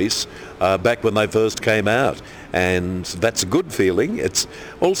in Greece back when they first came out. And that's a good feeling. It's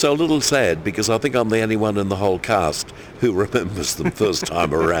also a little sad because I think I'm the only one in the whole cast who remembers them first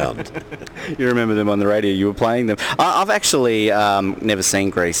time around. You remember them on the radio, you were playing them. I've actually never seen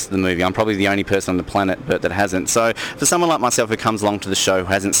Grease, the movie. I'm probably the only person on the planet, Bert, that hasn't. So for someone like myself who comes along to the show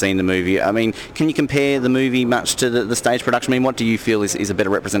who hasn't seen the movie, I mean, can you compare the movie much to the stage production? I mean, what do you feel is a better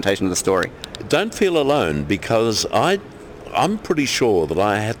representation of the story? Don't feel alone, because I'm pretty sure that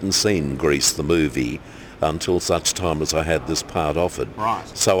I hadn't seen Grease, the movie, until such time as I had this part offered. Right.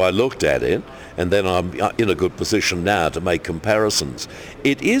 So I looked at it, and then I'm in a good position now to make comparisons.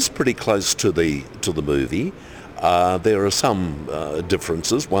 It is pretty close to the movie. There are some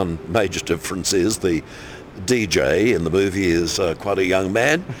differences. One major difference is the DJ in the movie is quite a young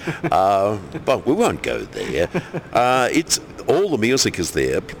man, but we won't go there. It's all the music is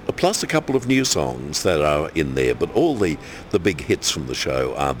there, plus a couple of new songs that are in there, but all the big hits from the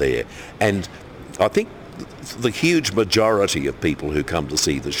show are there. And I think the huge majority of people who come to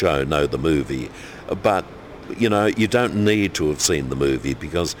see the show know the movie, but you don't need to have seen the movie,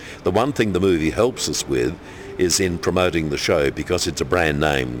 because the one thing the movie helps us with is in promoting the show, because it's a brand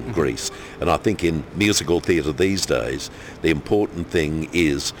name, Grease. And I think in musical theatre these days, the important thing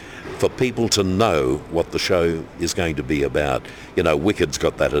is for people to know what the show is going to be about. Wicked's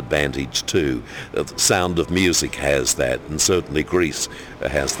got that advantage too. Sound of Music has that, and certainly Grease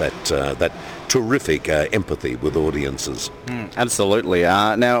has that terrific empathy with audiences. Absolutely.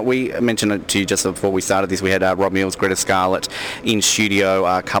 Now, we mentioned it to you just before we started this. We had Rob Mills, Greta Scarlett in studio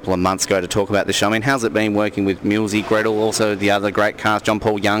a couple of months ago to talk about the show. I mean, how's it been working with Millsy, Gretel, also the other great cast, John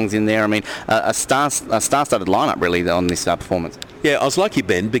Paul Young's in there? I mean, a star-studded lineup really on this performance. Yeah, I was lucky,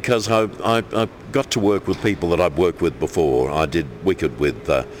 Ben, because I got to work with people that I've worked with before. I did Wicked with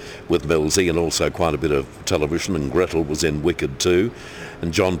Millsy, and also quite a bit of television, and Gretel was in Wicked too.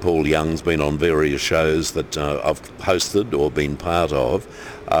 And John Paul Young's been on various shows that I've hosted or been part of.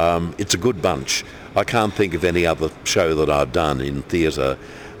 It's a good bunch. I can't think of any other show that I've done in theatre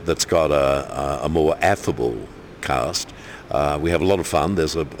that's got a more affable cast. We have a lot of fun.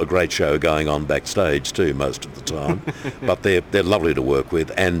 There's a great show going on backstage too most of the time, but they're lovely to work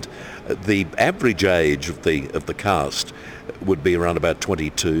with. And the average age of the cast would be around about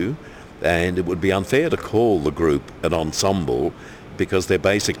 22, and it would be unfair to call the group an ensemble, because they're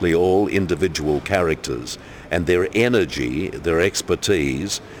basically all individual characters, and their energy, their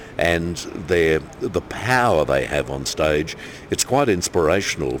expertise, and the power they have on stage, it's quite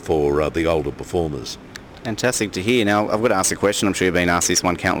inspirational for the older performers. Fantastic to hear. Now, I've got to ask a question. I'm sure you've been asked this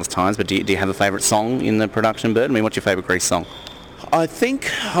one countless times, but do you have a favourite song in the production, Bert? I mean, what's your favourite Grease song? I think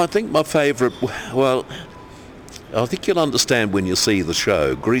my favourite, well, I think you'll understand when you see the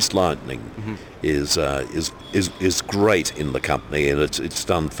show. Grease Lightning is great in the company, and it's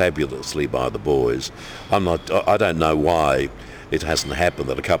done fabulously by the boys. I don't know why it hasn't happened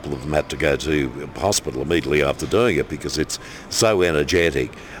that a couple of them had to go to hospital immediately after doing it, because it's so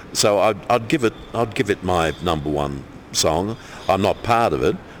energetic. So I'd give it my number one song. I'm not part of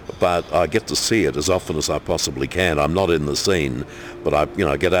it, but I get to see it as often as I possibly can. I'm not in the scene, but I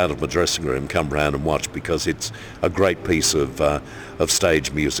get out of my dressing room, come round and watch, because it's a great piece of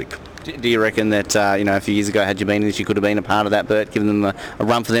stage music. Do you reckon that a few years ago, had you been in this, you could have been a part of that, Bert, giving them a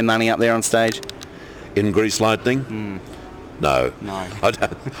run for their money up there on stage? In Grease Lightning? No. I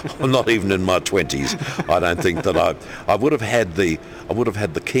don't. I'm not even in my 20s. I don't think that I would have had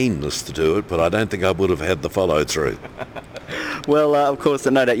the keenness to do it, but I don't think I would have had the follow through. Well, of course,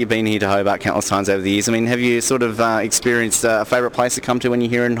 no doubt you've been here to Hobart countless times over the years. I mean, have you sort of experienced a favourite place to come to when you're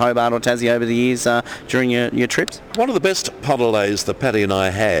here in Hobart or Tassie over the years during your trips? One of the best holidays that Patty and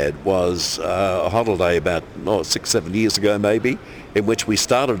I had was a holiday about 6-7 years ago maybe, in which we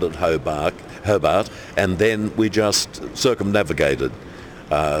started at Hobart, and then we just circumnavigated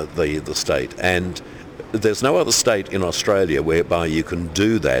the state. And there's no other state in Australia whereby you can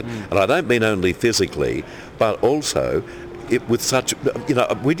do that. And I don't mean only physically, but also with such,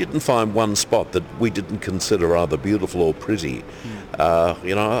 we didn't find one spot that we didn't consider either beautiful or pretty.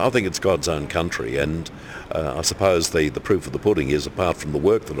 I think it's God's own country, and I suppose the proof of the pudding is, apart from the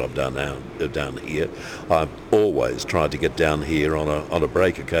work that I've done down here, I've always tried to get down here on a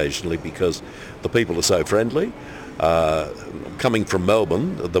break occasionally, because the people are so friendly. Coming from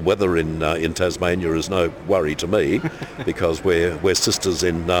Melbourne, the weather in Tasmania is no worry to me, because we're sisters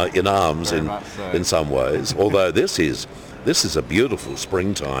in arms in some ways. Although this is a beautiful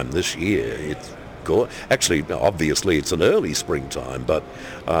springtime this year. Actually, obviously, it's an early springtime, but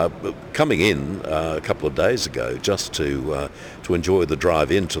coming in a couple of days ago just to enjoy the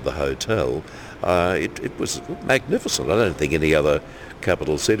drive into the hotel, it was magnificent. I don't think any other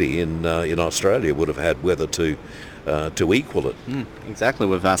capital city in Australia would have had weather to equal it. Exactly.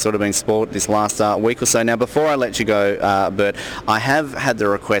 We've sort of been spoiled this last week or so. Now, before I let you go, Bert, I have had the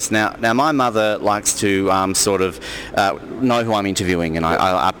request. Now my mother likes to sort of know who I'm interviewing, and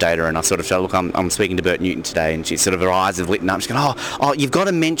I update her, and I sort of show, look, I'm speaking to Bert Newton today, and she sort of, her eyes have lit up. She's going, oh, you've got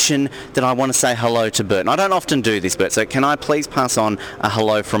to mention that I want to say hello to Bert. And I don't often do this, Bert, so can I please pass on a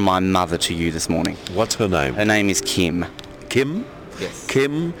hello from my mother to you this morning? What's her name? Her name is Kim. Kim? Yes.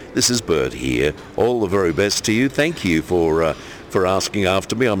 Kim, this is Bert here. All the very best to you. Thank you for asking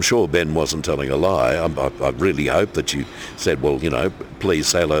after me. I'm sure Ben wasn't telling a lie. I really hope that you said, well, please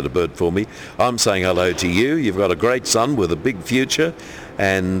say hello to Bert for me. I'm saying hello to you. You've got a great son with a big future,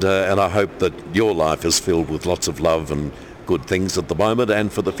 and I hope that your life is filled with lots of love and good things at the moment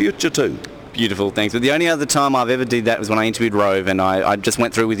and for the future too. Beautiful, thanks. But the only other time I've ever did that was when I interviewed Rove, and I just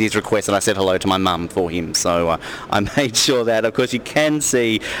went through with his request and I said hello to my mum for him. So I made sure that. Of course, you can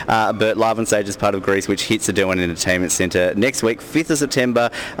see Bert live on stage as part of Grease, which hits the Derwent Entertainment Centre next week, 5th of September,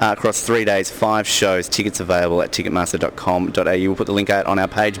 across 3 days, 5 shows. Tickets available at ticketmaster.com.au. We'll put the link out on our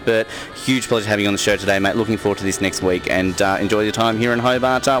page. Bert, huge pleasure having you on the show today, mate. Looking forward to this next week, and enjoy your time here in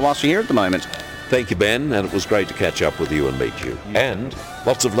Hobart whilst you're here at the moment. Thank you, Ben, and it was great to catch up with you and meet you. And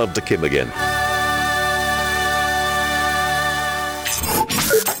lots of love to Kim again.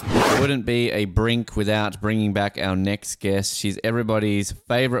 Wouldn't be a Brink without bringing back our next guest. She's everybody's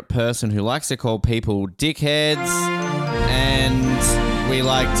favourite person who likes to call people dickheads, and we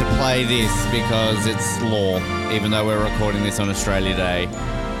like to play this because it's law, even though we're recording this on Australia Day.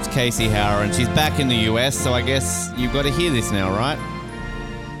 It's Casey Howren. She's back in the US, so I guess you've got to hear this now, right?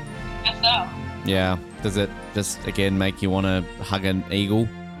 Guess so. Yeah. Does it just, again, make you want to hug an eagle?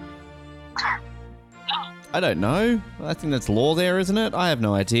 I don't know. I think that's law there, isn't it? I have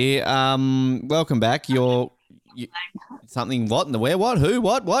no idea. Welcome back. You something, what, in the where, what, who,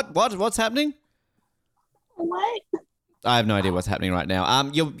 what's happening? What? I have no idea what's happening right now.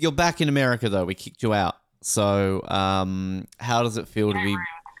 You're back in America, though. We kicked you out. So how does it feel to be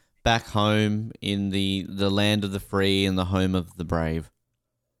back home in the land of the free and the home of the brave?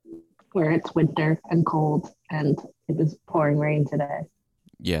 Where it's winter and cold, and it was pouring rain today.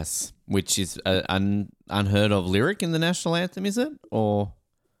 Yes, which is an unheard of lyric in the national anthem, is it? Or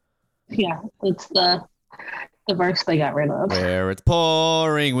yeah, it's the verse they got rid of. Where it's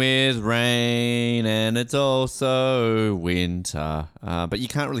pouring with rain and it's also winter. But you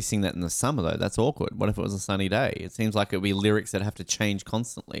can't really sing that in the summer, though. That's awkward. What if it was a sunny day? It seems like it would be lyrics that have to change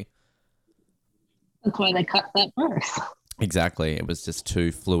constantly. That's why they cut that verse. Exactly. It was just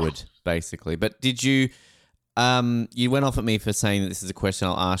too fluid, basically. But did you... you went off at me for saying that this is a question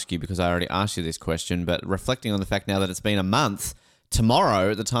I'll ask you because I already asked you this question, but reflecting on the fact now that it's been a month,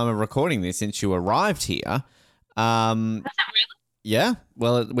 tomorrow at the time of recording this since you arrived here. Is that really? Yeah.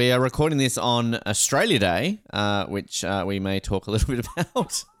 Well, we are recording this on Australia Day, which we may talk a little bit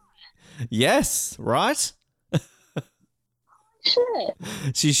about. Yes, right? Shit.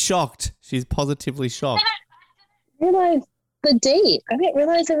 She's shocked. She's positively shocked. I didn't realize the date. I didn't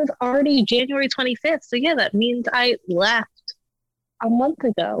realize it was already January 25th. So yeah, that means I left a month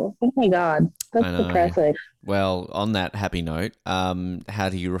ago. Oh my God. That's depressing. Well, on that happy note, how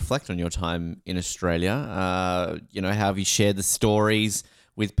do you reflect on your time in Australia? How have you shared the stories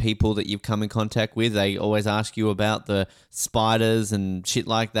with people that you've come in contact with? They always ask you about the spiders and shit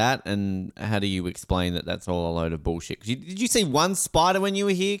like that. And how do you explain that that's all a load of bullshit? Did you see one spider when you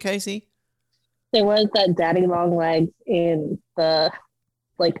were here, Casey? There was that daddy long legs in the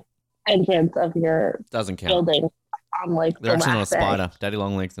entrance of your Doesn't count. building. On They're actually not a last day. spider. Daddy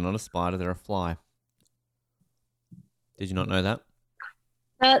long legs are not a spider. They're a fly. Did you not know that?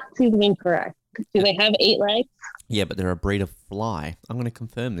 That seems incorrect. Do they have 8 legs? Yeah, but they're a breed of fly. I'm going to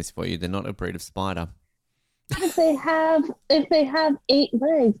confirm this for you. They're not a breed of spider. If they have 8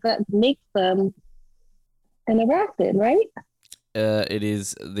 legs, that makes them an arachnid, right? It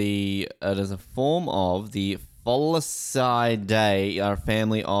is a form of the Folicidae, a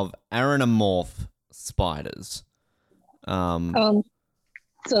family of aranomorph spiders.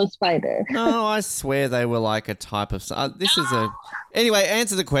 So spider. No, I swear they were like a type of... Anyway,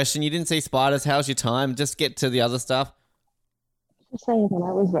 answer the question. You didn't see spiders. How's your time? Just get to the other stuff. Just saying that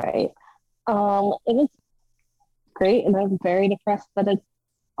I was right. It was great, and I'm very depressed that it's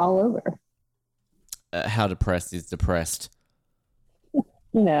all over. How depressed is depressed?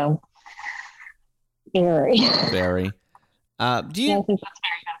 Very. Very. I think that's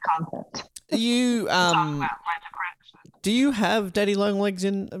very good content. You do you have daddy long legs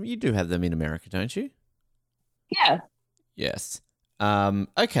in? You do have them in America, don't you? Yeah. Yes.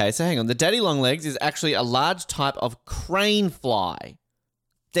 Okay, so hang on. The daddy long legs is actually a large type of crane fly.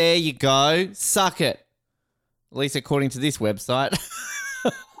 There you go. Suck it. At least according to this website.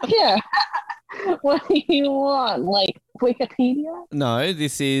 Yeah. What do you want? Like Wikipedia? No,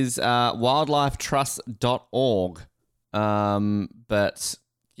 this is wildlifetrust.org. But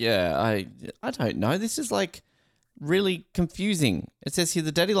yeah, I don't know. This is like really confusing. It says here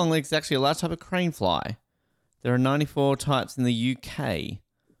the daddy long legs is actually a large type of crane fly. There are 94 types in the UK.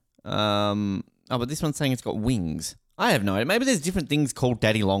 But this one's saying it's got wings. I have no idea. Maybe there's different things called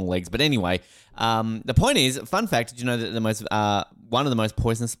daddy long legs. But anyway, the point is, fun fact, did you know that one of the most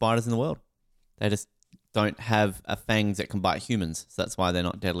poisonous spiders in the world? They just don't have fangs that can bite humans. So that's why they're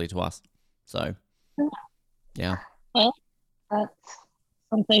not deadly to us. So, yeah. Well, that's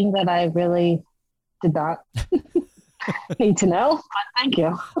something that I really did not need to know, but thank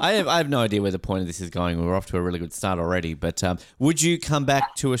you. I have no idea where the point of this is going. We're off to a really good start already. But would you come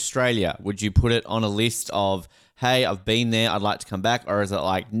back to Australia? Would you put it on a list of, hey, I've been there, I'd like to come back? Or is it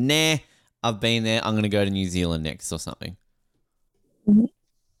like, nah, I've been there, I'm going to go to New Zealand next or something?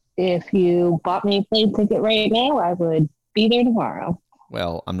 If you bought me a plane ticket right now, I would be there tomorrow.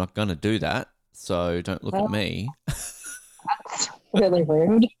 Well, I'm not going to do that, so don't look at me. That's really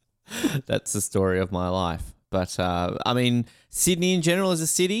rude. That's the story of my life. But, I mean, Sydney in general as a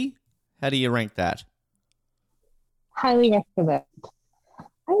city, how do you rank that? Highly recommend.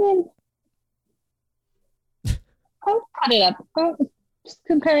 I mean, I would put it up. Just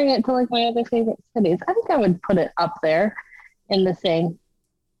comparing it to like my other favorite cities, I think I would put it up there in the same.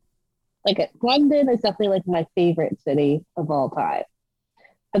 Like London is definitely like my favorite city of all time.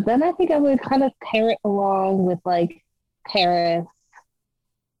 But then I think I would kind of pair it along with like Paris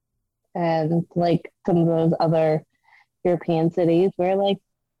and like some of those other European cities where like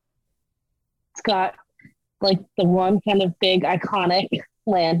it's got like the one kind of big iconic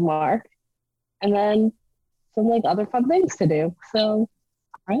landmark and then some like other fun things to do. So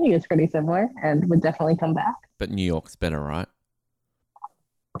I think it's pretty similar and would definitely come back. But New York's better, right?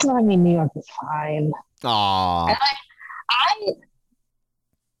 Well, I mean, New York is fine. Aww.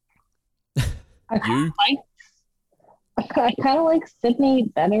 I kind of like Sydney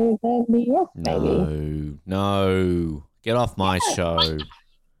better than New York, maybe. No. Get off my show.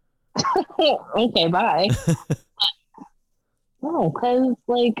 Okay, bye. No, because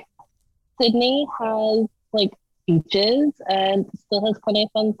like Sydney has like beaches and still has plenty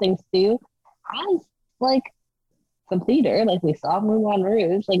of fun things to do. Has like some theater, like we saw Moulin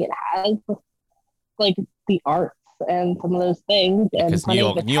Rouge. Like it has like the arts and some of those things. Because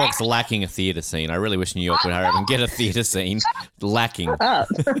New York's lacking a theater scene. I really wish New York would hurry up and get a theater scene. Lacking.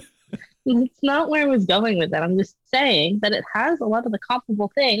 It's not where I was going with that. I'm just saying that it has a lot of the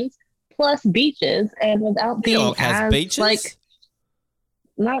comparable things, plus beaches, and without being New York has beaches? like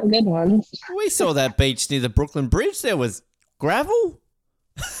not good ones. We saw that beach near the Brooklyn Bridge. There was gravel.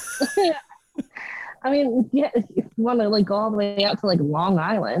 I mean, yeah, if you want to like go all the way out to like Long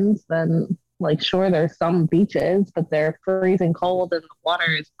Island, then like sure there's some beaches, but they're freezing cold and the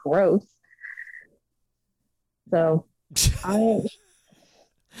water is gross. So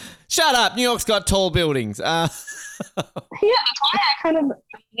shut up. New York's got tall buildings. Yeah, that's why I kind of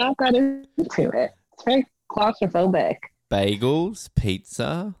not got into it. It's very claustrophobic. Bagels,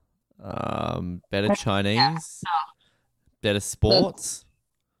 pizza, better Chinese, better sports,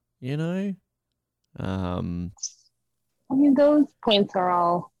 you know? I mean, those points are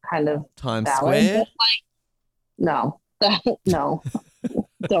all kind of Times valid, Square? but, like, no,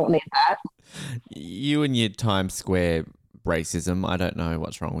 don't need that. You and your Times Square racism, I don't know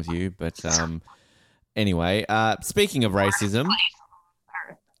what's wrong with you, but anyway, speaking of racism,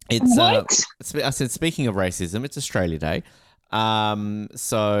 it's I said speaking of racism, it's Australia Day.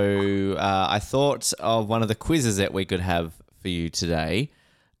 So I thought of one of the quizzes that we could have for you today.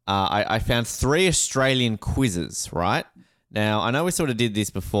 I found 3 Australian quizzes, right? Now, I know we sort of did this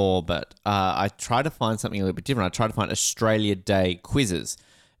before, but I tried to find something a little bit different. I tried to find Australia Day quizzes.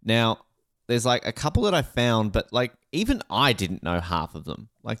 Now, there's like a couple that I found, but like even I didn't know half of them.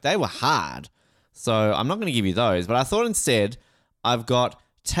 Like they were hard. So I'm not going to give you those, but I thought instead I've got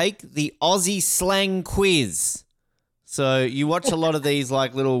Take the Aussie Slang Quiz. So you watch a lot of these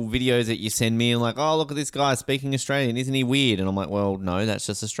like little videos that you send me and like, oh, look at this guy speaking Australian. Isn't he weird? And I'm like, well, no, that's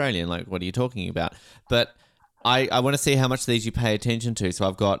just Australian. Like, what are you talking about? But I want to see how much of these you pay attention to. So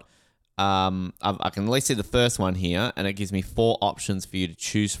I've got I can at least see the first one here, and it gives me 4 options for you to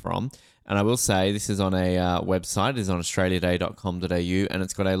choose from. And I will say this is on a website. It is on australiaday.com.au, and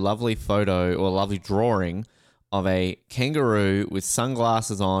it's got a lovely photo or a lovely drawing of a kangaroo with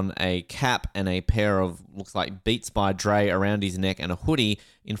sunglasses on, a cap, and a pair of, looks like Beats by Dre around his neck, and a hoodie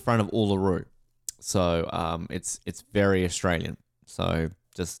in front of Uluru. So it's very Australian. So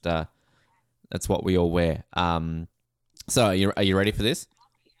just that's what we all wear. So are you ready for this?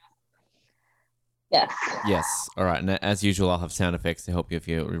 Yes. Yes. All right. And as usual, I'll have sound effects to help you if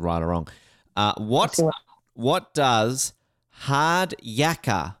you're right or wrong. What does hard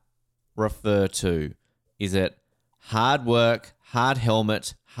yakka refer to? Is it hard work, hard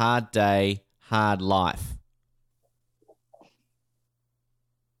helmet, hard day, hard life?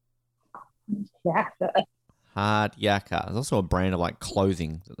 Yakka. Hard yakka. There's also a brand of like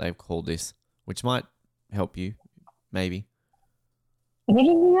clothing that they've called this, which might help you, maybe. What are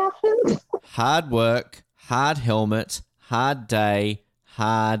the options? Hard work, hard helmet, hard day,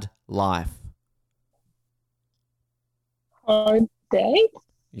 hard life. Hard day?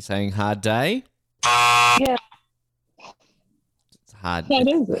 You saying hard day? Yeah. It's hard. What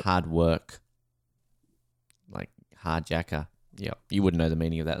is it? Hard work. Like hard yakka. Yeah, you wouldn't know the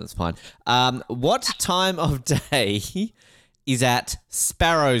meaning of that. That's fine. What time of day is at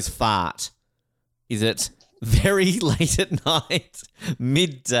sparrow's fart? Is it very late at night,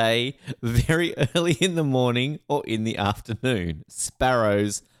 midday, very early in the morning, or in the afternoon?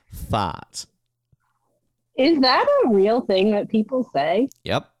 Sparrow's fart. Is that a real thing that people say?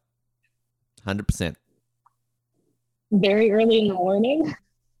 Yep. 100%. Very early in the morning?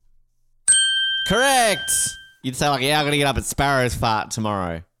 Correct. You'd say like, yeah, I'm going to get up at sparrow's fart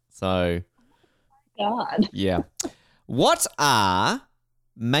tomorrow. So, God. yeah. What are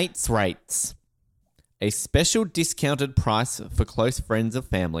mates rates? A special discounted price for close friends or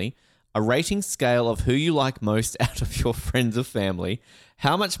family, a rating scale of who you like most out of your friends or family,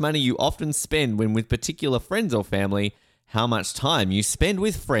 how much money you often spend when with particular friends or family, how much time you spend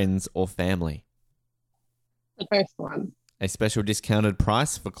with friends or family. The first one. A special discounted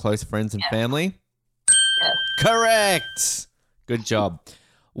price for close friends and family? Yes. Correct. Good job.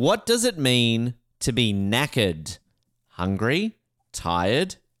 What does it mean to be knackered? Hungry,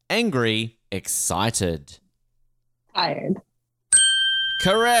 tired, angry, excited. Tired.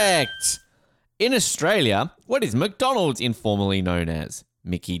 Correct. In Australia, what is McDonald's informally known as?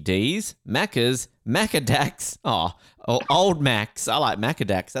 Mickey D's, Macca's, Macadac's. Oh, Old Macs. I like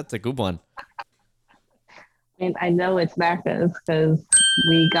Macadacs. That's a good one. And I know it's Macca's because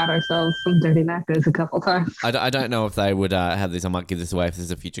we got ourselves some dirty Macca's a couple times. I don't know if they would have this. I might give this away if this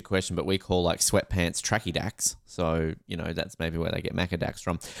is a future question, but we call like sweatpants tracky dacks. So, that's maybe where they get Macadacs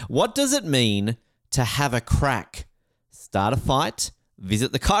from. What does it mean to have a crack? Start a fight,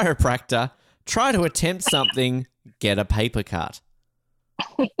 visit the chiropractor, try to attempt something, get a paper cut.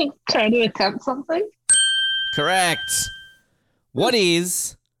 Try to attempt something? Correct. What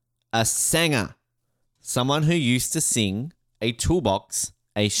is a sanger? Someone who used to sing, a toolbox,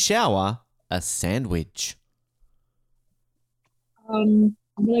 a shower, a sandwich. I'm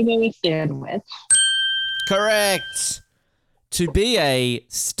going to go with sandwich. Correct. To be a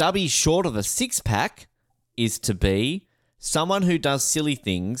stubby short of a six-pack is to be someone who does silly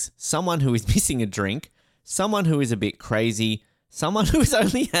things, someone who is missing a drink, someone who is a bit crazy, someone who has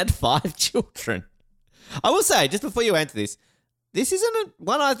only had 5 children. I will say, just before you answer this isn't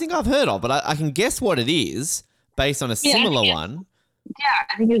one I think I've heard of, but I can guess what it is based on a similar one. Yeah,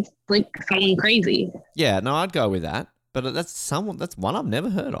 I think it's like someone crazy. Yeah, no, I'd go with that. But that's one I've never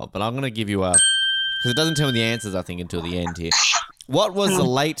heard of. But I'm going to give you because it doesn't tell me the answers, I think, until the end here. What was the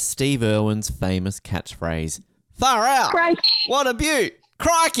late Steve Irwin's famous catchphrase? Far out. Crikey. What a beaut.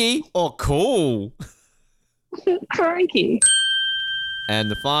 Crikey or cool. Crikey. And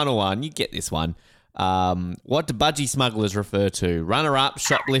the final one, you get this one. What do budgie smugglers refer to? Runner-up,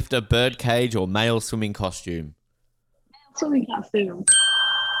 shoplifter, birdcage, or male swimming costume? Swimming costume.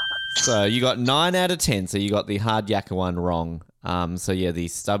 So you got 9 out of 10. So you got the hard yakka one wrong. So yeah, the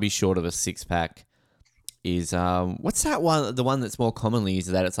stubby short of a six-pack is what's that one? The one that's more commonly used.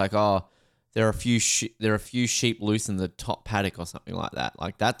 That it's like, oh, there are a few sheep loose in the top paddock or something like that.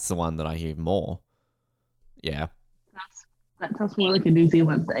 Like that's the one that I hear more. Yeah. That sounds more like a New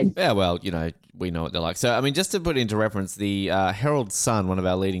Zealand thing. Yeah, well, we know what they're like. So, I mean, just to put it into reference, the Herald Sun, one of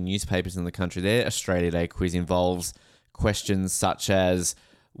our leading newspapers in the country, their Australia Day quiz involves questions such as,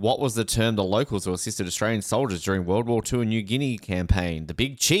 what was the term the locals who assisted Australian soldiers during World War II and New Guinea campaign? The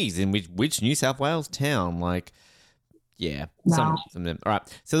big cheese in which New South Wales town? Like, yeah. Wow. Some of them. All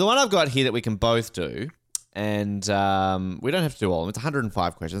right. So the one I've got here that we can both do and we don't have to do all of them. It's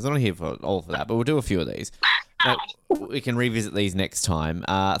 105 questions. I'm not here for all for that, but we'll do a few of these. Now, we can revisit these next time.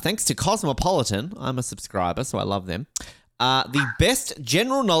 Thanks to Cosmopolitan. I'm a subscriber, so I love them. The best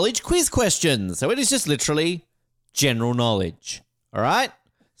general knowledge quiz questions. So it is just literally general knowledge. All right?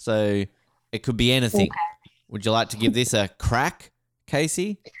 So it could be anything. Okay. Would you like to give this a crack,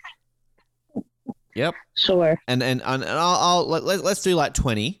 Casey? Yep. Sure. And let's do like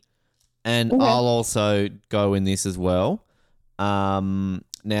 20, and Okay. I'll also go in this as well.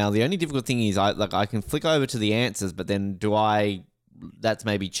 Now the only difficult thing is I can flick over to the answers, but then that's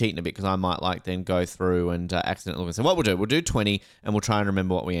maybe cheating a bit because I might then go through and accidentally look. So what we'll do 20, and we'll try and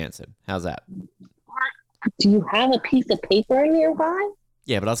remember what we answered. How's that? Do you have a piece of paper nearby?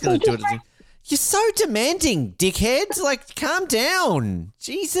 Yeah, but I was going to do it. You're so demanding, dickhead. Like, calm down.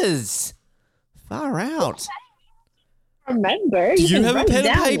 Jesus. Far out. Remember. Do you can have a write pen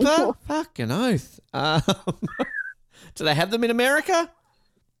and down. paper? Fucking oath. Do they have them in America?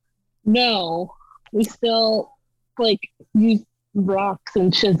 No. We still, use rocks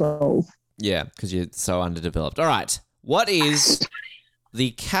and chisels. Yeah, because you're so underdeveloped. All right. What is the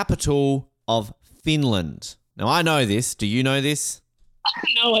capital of Finland? Now, I know this. Do you know this?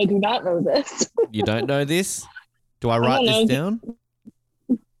 No, I do not know this. You don't know this? Do I write this down?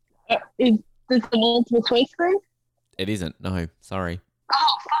 Is this the multiple choice thing? It isn't. No, sorry.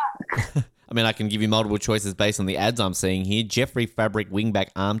 Oh, fuck. I mean, I can give you multiple choices based on the ads I'm seeing here. Jeffrey Fabric Wingback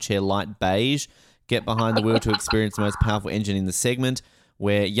Armchair Light Beige. Get behind the wheel to experience the most powerful engine in the segment.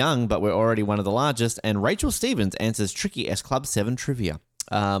 We're young, but we're already one of the largest. And Rachel Stevens answers tricky S Club 7 trivia.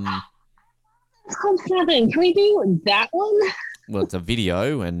 S Club 7. Can we do that one? Well, it's a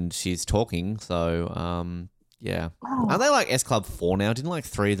video and she's talking, so yeah. Oh. Are they like S Club 4 now? Didn't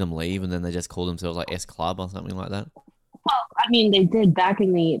 3 of them leave and then they just call themselves like S Club or something like that? Well, I mean, they did back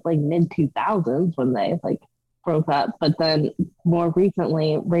in the mid 2000s when they broke up, but then more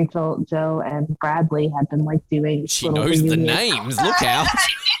recently, Rachel, Joe, and Bradley had been doing. She knows the names. Look out!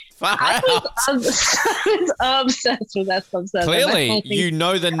 Far out. I was obsessed with S Club 7. Clearly, you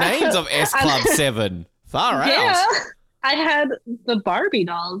know the names of S Club 7. Far Yeah, out. I had the Barbie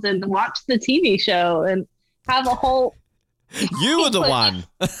dolls and watched the TV show and have a whole. You were the one.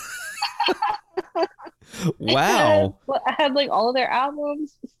 Wow. I had all of their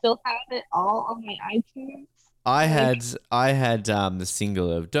albums. Still have it all on my iTunes. I had the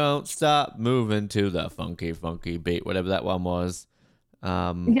single of "Don't Stop Moving to the Funky Funky Beat," whatever that one was.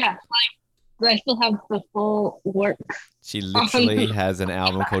 Yeah, I still have the full works. She literally has an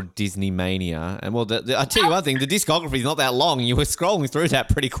album called Disney Mania, and well, I tell you one thing: the discography is not that long. You were scrolling through that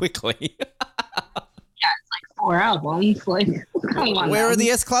pretty quickly. Yeah, it's 4 albums. Come on. Where now. are the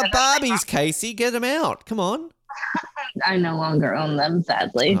S Club Barbies, Casey? Get them out! Come on. I no longer own them,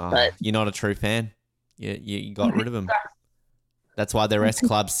 sadly. Oh, but you're not a true fan. You got rid of them. That's why they're S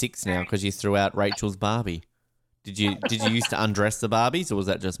Club 6 now, because you threw out Rachel's Barbie. Did you used to undress the Barbies, or was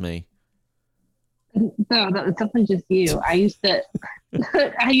that just me? no, that was definitely just you. I used to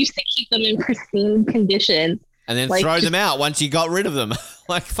keep them in pristine condition. And then throw them out once you got rid of them.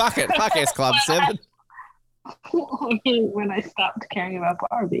 Fuck it. Fuck S Club 7. When I stopped caring about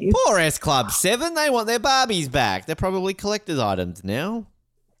Barbies. Poor S Club 7. They want their Barbies back. They're probably collector's items now.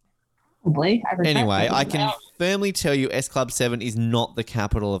 Probably. Anyway, I can firmly tell you S Club 7 is not the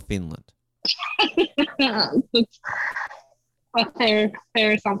capital of Finland. It's a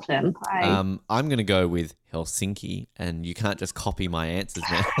fair assumption. I'm going to go with Helsinki, and you can't just copy my answers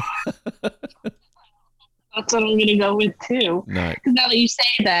now. That's what I'm going to go with, too. No. Because now that you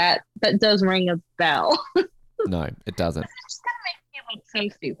say that, that does ring a bell. No, it doesn't. It's just going to make me look so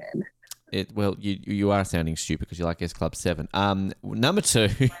stupid. Well, you are sounding stupid because you like S Club 7. Number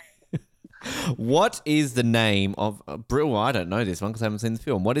 2. What is the name of... Well, I don't know this one because I haven't seen the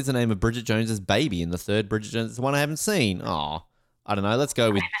film. What is the name of Bridget Jones's baby in the third Bridget Jones? It's the one I haven't seen. Oh, I don't know. Let's go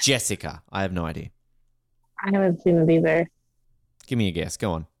with Jessica. I have no idea. I haven't seen it either. Give me a guess.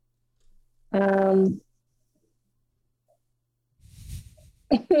 Go on.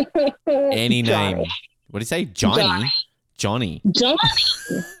 Any Johnny. name. What do you say? Johnny? Johnny. Johnny.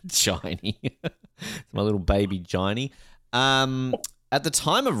 Johnny. It's my little baby Johnny. At the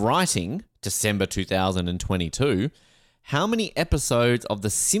time of writing, December 2022, how many episodes of The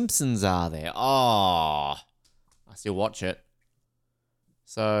Simpsons are there? Oh, I still watch it.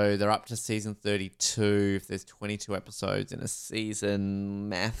 So they're up to season 32. If there's 22 episodes in a season,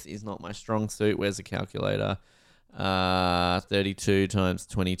 math is not my strong suit. Where's the calculator? 32 times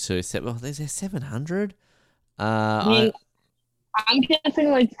 22. Is there 700? I'm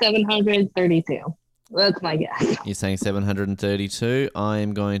guessing 732. That's my guess. You're saying 732. I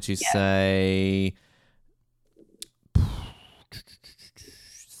am going to say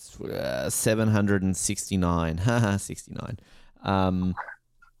 769. Haha, 69. Wow.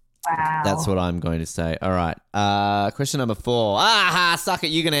 That's what I'm going to say. All right. Question number 4. Suck it.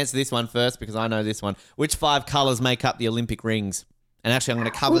 You can answer this one first because I know this one. Which 5 colours make up the Olympic rings? And actually, I'm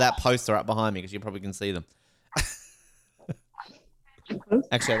going to cover that poster up behind me because you probably can see them.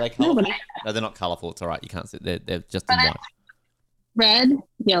 Actually, are they colourful? No, they're not colourful. It's all right. You can't see. They're just in white. Red,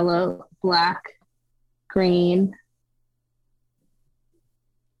 yellow, black, green.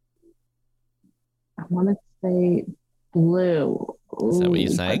 I want to say blue. Is that what you're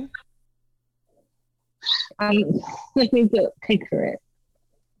saying? I'm looking to picture it.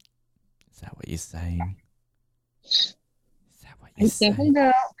 Is that what you're saying? I definitely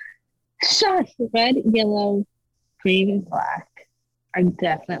know. Shush! Red, yellow, green, and black are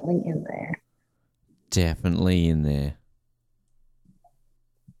definitely in there. Definitely in there.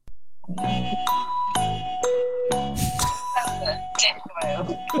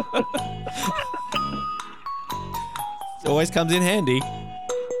 Always comes in handy.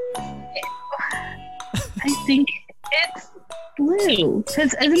 I think it's blue.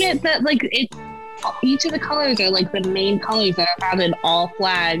 Because isn't it that like it? Each of the colors are like the main colors that are found in all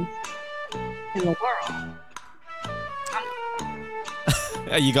flags in the world.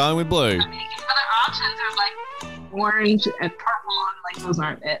 Are you going with blue? I mean, other options are like orange and purple, and like those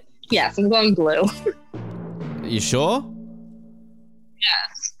aren't it. Yes, I'm going blue. Are you sure?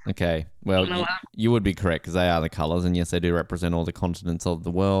 Yes. Okay. Well, you would be correct because they are the colours, and yes, they do represent all the continents of the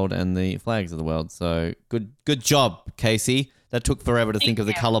world and the flags of the world. So good job, Casey. That took forever to think of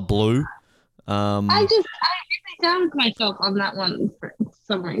the colour blue. I really doubted myself on that one for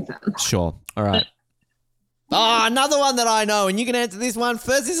some reason. Sure. All right. Another one that I know, and you can answer this one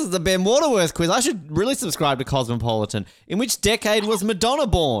first. This is the Ben Waterworth quiz. I should really subscribe to Cosmopolitan. In which decade was Madonna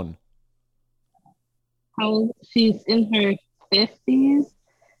born? She's in her 50s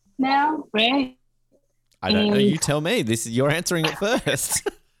now, right? I don't know. You tell me. You're answering it first.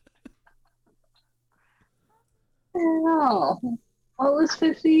 Oh, what was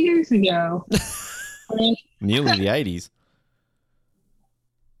 50 years ago? Nearly the 80s.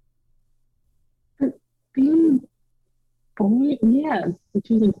 Being born, yeah, but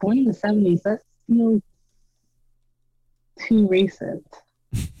she was like born in the 70s. That feels too recent.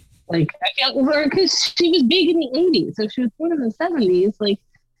 Like, I can't remember because she was big in the 80s, so she was born in the 70s. Like,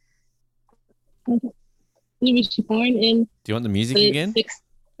 was she born in? Do you want the music again?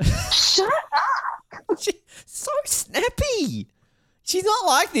 Shut up! She's so snappy. She's not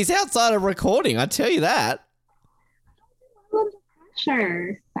like this outside of recording. I tell you that.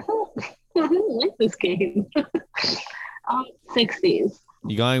 Sure. I don't like this game. 60s.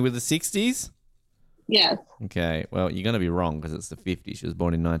 You going with the 60s? Yes. Okay. Well, you're going to be wrong because it's the 50s. She was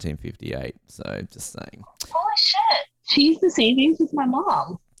born in 1958. So just saying. Holy shit. She's the same age as my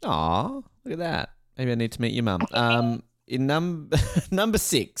mom. Aw, look at that. Maybe I need to meet your mum. In number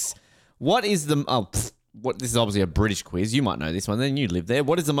 6, what is the... this is obviously a British quiz. You might know this one. Then you live there.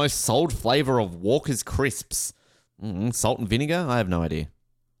 What is the most sold flavour of Walker's crisps? Salt and vinegar? I have no idea.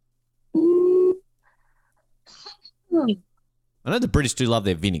 I know the British do love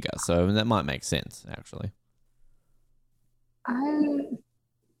their vinegar, so that might make sense, actually. I'm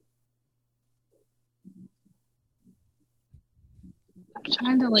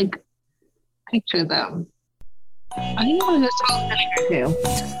trying to, picture them. I know there's salt and vinegar, too.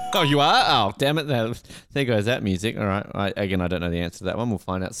 Oh, you are? Oh, damn it. There goes that music. All right. Again, I don't know the answer to that one. We'll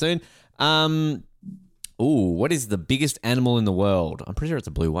find out soon. What is the biggest animal in the world? I'm pretty sure it's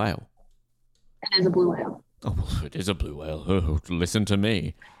a blue whale. It is a blue whale. Oh, it is a blue whale. Oh, listen to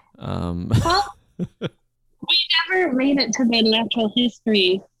me. Well, we never made it to the Natural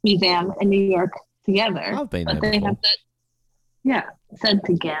History Museum in New York together. I've been but there they before. have said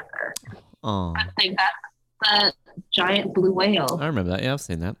together. Oh. I think that's the giant blue whale. I remember that. Yeah, I've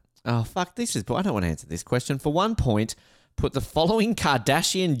seen that. Oh, fuck. I don't want to answer this question. For 1 point, put the following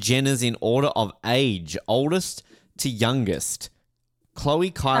Kardashian Jenners in order of age, oldest to youngest.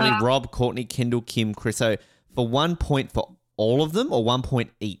 Khloe, Kylie, Rob, Kourtney, Kendall, Kim, Chris. So for 1 point for all of them or 1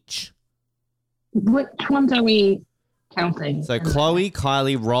 point each? Which ones are we counting? So Khloe,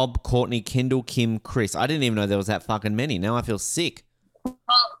 Kylie, Rob, Kourtney, Kendall, Kim, Chris. I didn't even know there was that fucking many. Now I feel sick. Well,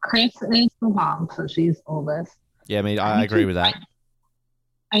 Chris is the mom, so she's oldest. Yeah, I mean, I agree with that.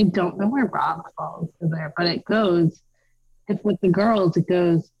 I don't know where Rob falls in there, but it goes, if with the girls, it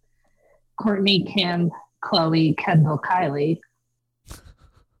goes Kourtney, Kim, Khloe, Kendall, Kylie.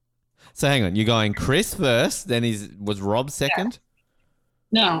 So hang on, you're going Chris first, then was Rob second?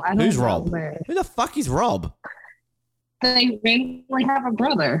 Yeah. No, I don't Who's know Rob? where. Who the fuck is Rob? They randomly have a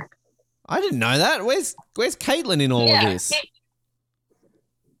brother. I didn't know that. Where's Caitlyn in all of this?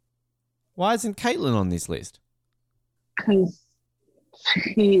 Why isn't Caitlin on this list? Because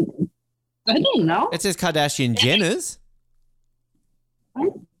I don't know. It says Kardashian Jenners. I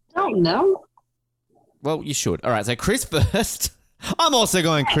don't know. Well, you should. All right, so Chris first. I'm also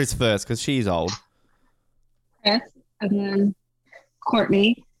going Chris first because she's old. Chris, and then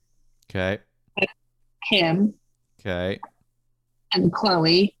Courtney, Okay. Kim, Okay. and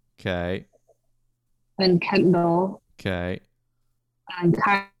Chloe, Okay. and Kendall, Okay. and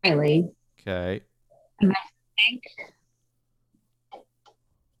Kylie. Okay. And I think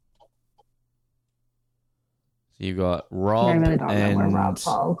So you've got I Rob really don't know where Rob and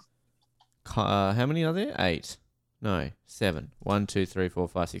falls. how many are there? 8. No, 7. 1, 2, 3, 4,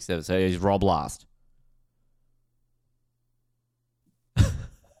 5, 6, 7. So is Rob last?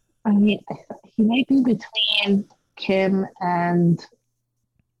 I mean, he might be between Kim and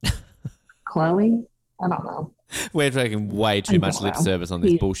Chloe. I don't know. We're taking way too much lip service on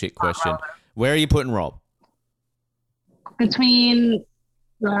this bullshit question. Where are you putting Rob? Between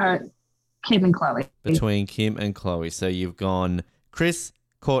Kim and Chloe. Between Kim and Chloe. So you've gone Chris,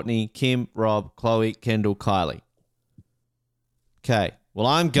 Courtney, Kim, Rob, Chloe, Kendall, Kylie. Okay. Well,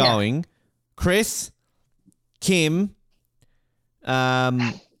 I'm going Chris, Kim, Chloe.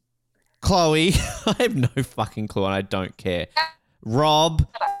 I have no fucking clue and I don't care. Rob,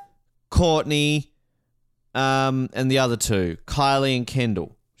 Courtney, and the other two, Kylie and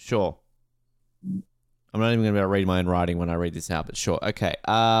Kendall. Sure. I'm not even going to be able to read my own writing when I read this out, but sure. Okay.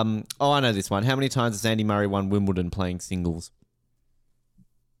 I know this one. How many times has Andy Murray won Wimbledon playing singles?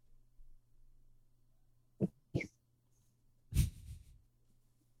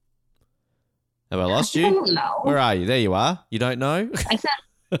 Have I lost you? I don't know. Where are you? There you are. You don't know? I said,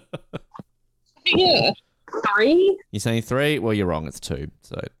 yeah, 3. You're saying 3? Well, you're wrong. It's 2.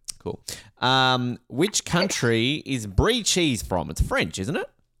 So, cool. Which country is brie cheese from? It's French, isn't it?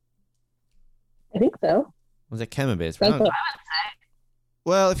 I think so. Was it Camembert's? That's what I would say.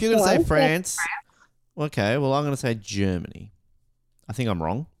 Well, if you're going to No, I say would say France, okay, well, I'm going to say Germany. I think I'm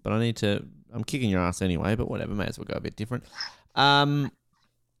wrong, but I'm kicking your ass anyway, but whatever, may as well go a bit different. In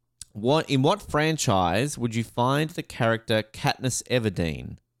what franchise would you find the character Katniss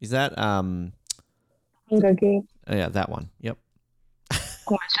Everdeen? Is that, Hunger Games. oh yeah, that one. Yep. Oh,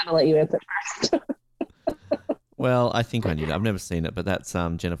 I should have let you answer first. Well, I think I knew that. I've never seen it, but that's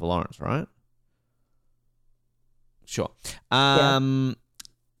Jennifer Lawrence, right? Sure.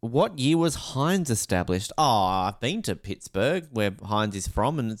 What year was Heinz established? Oh, I've been to Pittsburgh, where Heinz is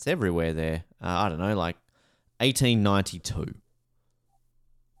from, and it's everywhere there. I don't know, like 1892.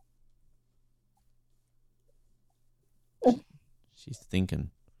 She's thinking.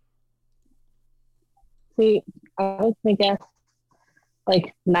 See, I was going to guess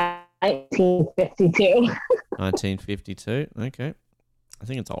like 1952. 1952. Okay. I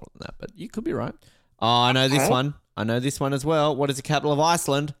think it's older than that, but you could be right. Oh, I know this one. I know this one as well. What is the capital of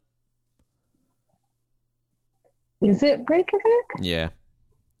Iceland? Is it Reykjavik? Yeah.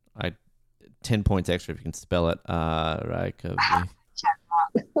 10 points extra if you can spell it. Reykjavik.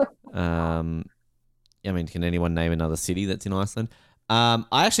 I mean, can anyone name another city that's in Iceland? I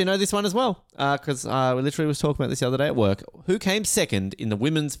actually know this one as well because we literally was talking about this the other day at work. Who came second in the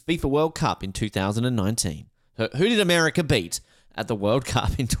Women's FIFA World Cup in 2019? Who did America beat at the World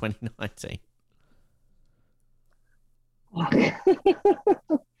Cup in 2019? What did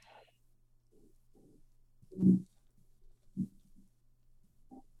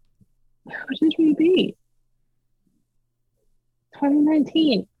we beat?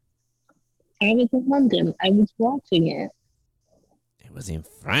 2019. I was in London. I was watching it. It was in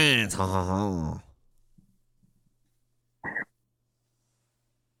France. Ha, ha, ha.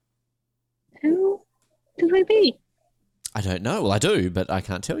 Who did we beat? I don't know. Well, I do, but I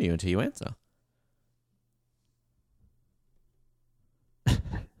can't tell you until you answer.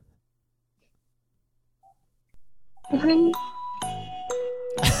 I don't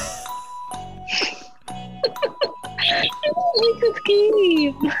like this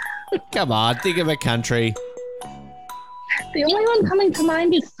game. Come on, think of a country. The only one coming to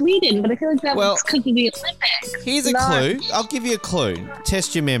mind is Sweden, but I feel like that Well, was because of the Olympics. Here's a clue. I'll give you a clue.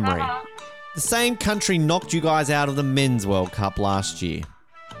 Test your memory. The same country knocked you guys out of the Men's World Cup last year.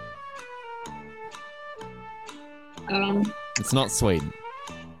 It's not Sweden.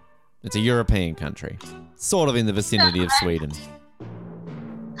 It's a European country. Sort of in the vicinity of Sweden.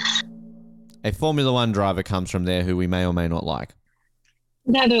 A Formula One driver comes from there who we may or may not like.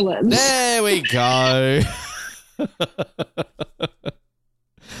 Netherlands. There we go.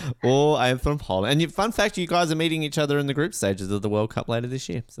 Or I'm from Holland. And fun fact, you guys are meeting each other in the group stages of the World Cup later this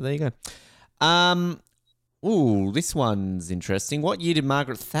year. So there you go. Ooh, this one's interesting. What year did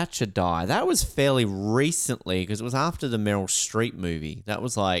Margaret Thatcher die? That was fairly recently because it was after the Meryl Streep movie. That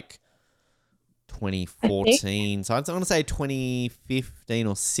was like 2014. So I want to say 2015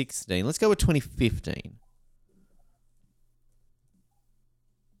 or 16. Let's go with 2015.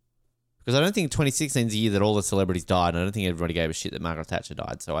 Because I don't think 2016 is the year that all the celebrities died. And I don't think everybody gave a shit that Margaret Thatcher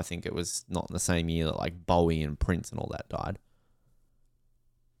died. So I think it was not in the same year that like Bowie and Prince and all that died.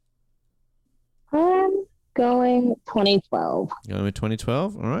 I'm going 2012. Going with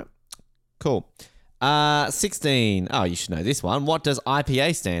 2012? All right. Cool. 16. Oh, you should know this one. What does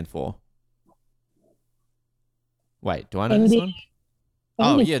IPA stand for? Wait, do I know this one?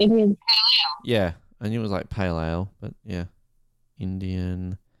 Oh, yeah. Indian Yeah. I knew it was like pale ale, but yeah.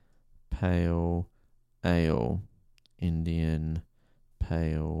 Indian pale ale. Indian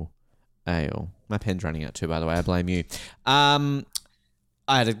pale ale. My pen's running out too, by the way. I blame you.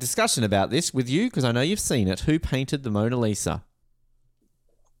 I had a discussion about this with you because I know you've seen it. Who painted the Mona Lisa?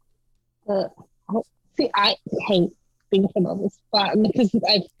 I hate being put on the spot.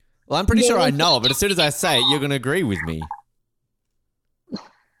 Well, I'm pretty sure I know it, but as soon as I say it, you're going to agree with me.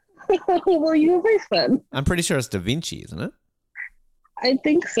 Well, you're a person. I'm pretty sure it's Da Vinci, isn't it? I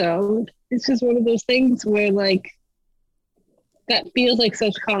think so. It's just one of those things where, like, that feels like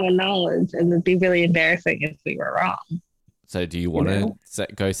such common knowledge, and it'd be really embarrassing if we were wrong. So do you want to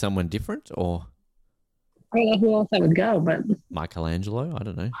go someone different or? I don't know who else I would go, but. Michelangelo? I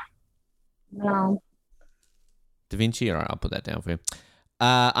don't know. No. Da Vinci? All right, I'll put that down for you.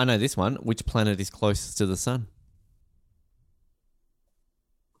 I know this one. Which planet is closest to the sun?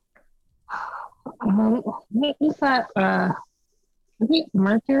 What was that? Is it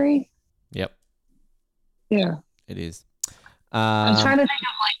Mercury? Yep. Yeah. It is. I'm trying to think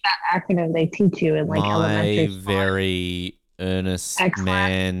of like that acronym they teach you in like elementary school. My very earnest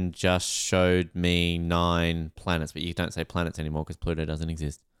man just showed me 9 planets, but you don't say planets anymore because Pluto doesn't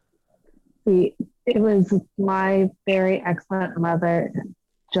exist. See, it was my very excellent mother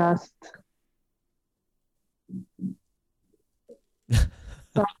just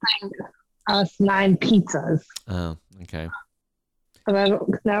something us 9 pizzas. Oh, okay. And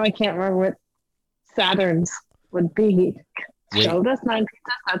now I can't remember what Saturn's would be. Showed us 9 pizzas?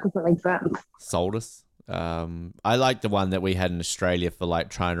 That doesn't make sense. Sold us. I like the one that we had in Australia for like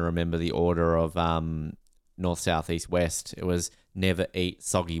trying to remember the order of north, south, east, west. It was never eat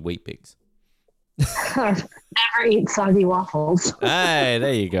soggy wheat bix. Never eat soggy waffles. Hey,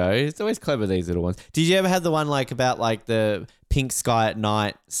 there you go. It's always clever, these little ones. Did you ever have the one like about like the pink sky at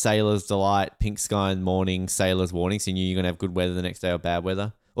night, sailor's delight, pink sky in the morning, sailor's warning, so you knew you're going to have good weather the next day or bad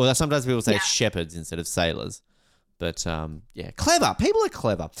weather? Or sometimes people say shepherds instead of sailors. But yeah, clever. People are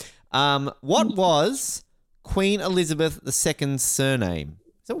clever. What was Queen Elizabeth II's surname?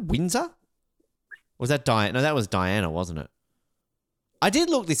 Is that Windsor? Or was that Diana? No, that was Diana, wasn't it? I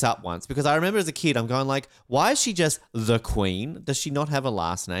did look this up once because I remember as a kid, I'm going like, why is she just the Queen? Does she not have a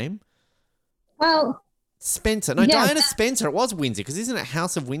last name? Well, Spencer. No, yeah, Diana Spencer. It was Windsor because isn't it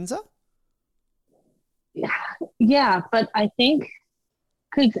House of Windsor? Yeah, but I think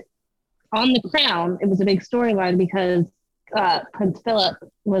because on the Crown, it was a big storyline because Prince Philip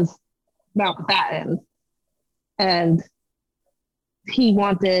was Mountbatten, and he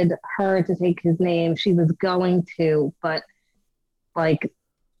wanted her to take his name. She was going to, but like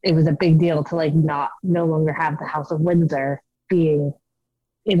it was a big deal to like no longer have the House of Windsor being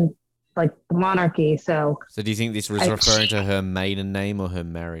in like the monarchy. So do you think this was referring to her maiden name or her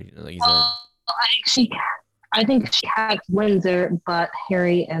married? Like, I think she had Windsor, but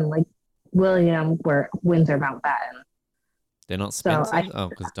Harry and like William were Windsor Mountbatten. They're not Spencer?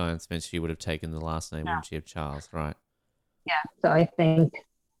 Because Diana Spencer, she would have taken the last name, wouldn't she, of Charles, right? Yeah, so I think.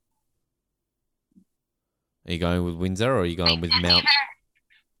 Are you going with Windsor or are you going with Mount?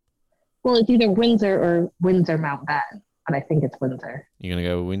 Well, it's either Windsor or Windsor Mountbatten, but I think it's Windsor. You're going to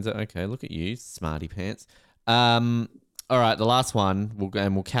go with Windsor? Okay, look at you, smarty pants. All right, the last one,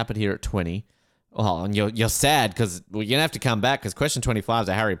 we'll cap it here at 20. Oh, and you're sad because you're going to have to come back because question 25 is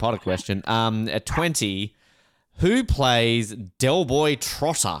a Harry Potter question. At 20, who plays Del Boy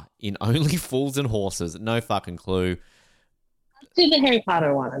Trotter in Only Fools and Horses? No fucking clue. Let's do the Harry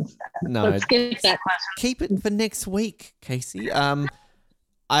Potter one instead. No, let's skip that question. Keep it for next week, Casey. I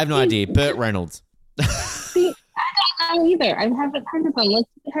have no idea. Burt Reynolds. See, I don't know either. I haven't heard of them. Let's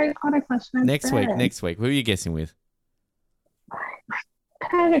do the Harry Potter question instead. Next week. Who are you guessing with?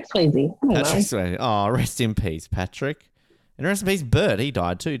 Patrick Swayze. Patrick Swayze. Oh, rest in peace, Patrick. And rest in peace, Bert. He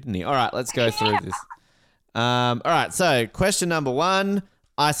died too, didn't he? All right, let's go through this. All right, so question number 1.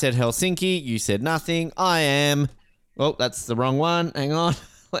 I said Helsinki. You said nothing. I am... Oh, that's the wrong one. Hang on.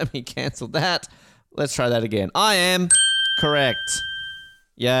 Let me cancel that. Let's try that again. I am correct.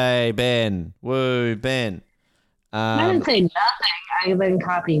 Yay, Ben. Woo, Ben. I didn't say nothing. I then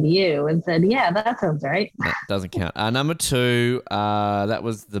copied you and said, yeah, that sounds right. That doesn't count. Number 2, that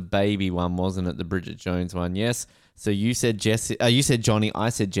was the baby one, wasn't it? The Bridget Jones one, yes. So you said you said Johnny, I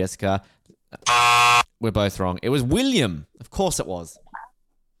said Jessica. We're both wrong. It was William. Of course it was.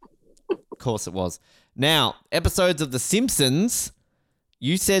 Of course it was. Now, episodes of The Simpsons,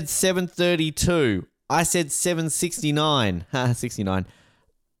 you said 732. I said 769. 69.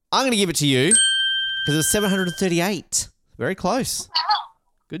 I'm going to give it to you because it was 738. Very close.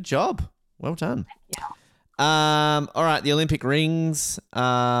 Good job. Well done. All right, the Olympic rings,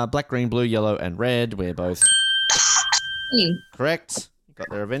 black, green, blue, yellow, and red. We're both correct. Got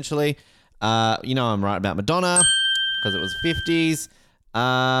there eventually. I'm right about Madonna because it was 50s.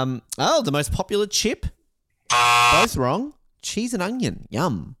 The most popular chip. Both wrong. Cheese and onion.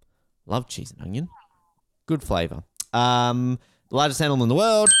 Yum. Love cheese and onion. Good flavour. The largest animal in the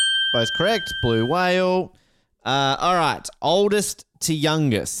world. Both correct. Blue whale. All right. Oldest to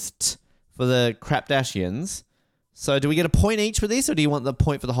youngest for the Crapdashians. So do we get a point each for this, or do you want the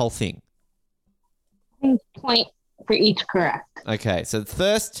point for the whole thing? Point for each correct. Okay. So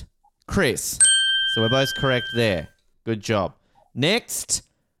first, Chris. So we're both correct there. Good job. Next,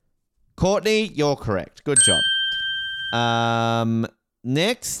 Courtney, you're correct. Good job.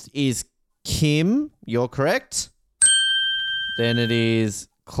 Next is Kim. You're correct. Then it is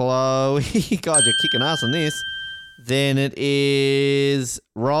Chloe. God, you're kicking ass on this. Then it is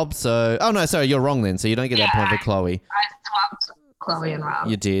Rob. Sorry, you're wrong then. So you don't get that point for Chloe. I swapped Chloe and Rob.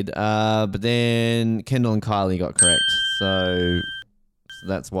 You did. But then Kendall and Kylie got correct. So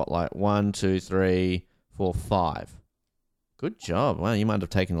that's what, like 1, 2, 3, 4, 5. Good job. Wow, you might have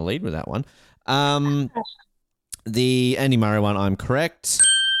taken the lead with that one. The Andy Murray one, I'm correct.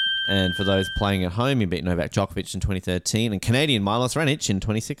 And for those playing at home, he beat Novak Djokovic in 2013 and Canadian Milos Raonic in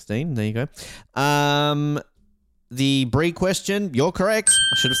 2016. There you go. The Brie question, you're correct.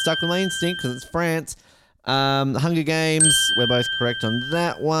 I should have stuck with my instinct because it's France. The Hunger Games, we're both correct on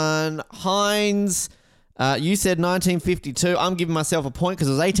that one. Heinz, you said 1952. I'm giving myself a point because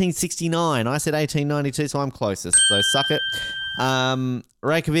it was 1869. I said 1892, so I'm closest. So suck it.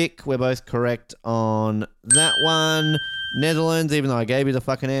 Reykjavik, we're both correct on that one. Netherlands, even though I gave you the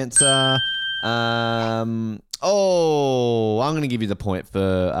fucking answer. I'm going to give you the point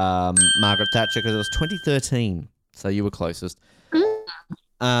for Margaret Thatcher because it was 2013. So you were closest.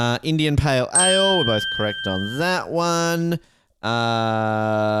 Indian Pale Ale, we're both correct on that one.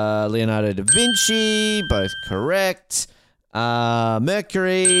 Leonardo da Vinci, both correct.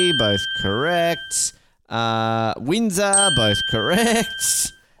 Mercury, both correct. Windsor, both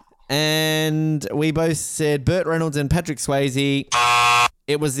correct. And we both said Burt Reynolds and Patrick Swayze.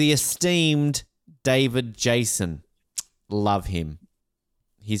 It was the esteemed David Jason. Love him.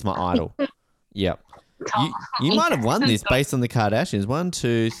 He's my idol. Yep. You might have won this based on the Kardashians. 1,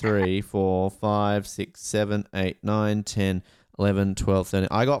 2, 3, 4, 5, 6, 7, 8, 9, 10, 11, 12, 13.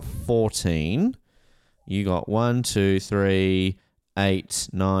 I got 14. You got 1, 2, 3, 8,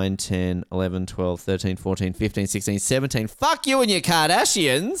 9, 10, 11, 12, 13, 14, 15, 16, 17. Fuck you and your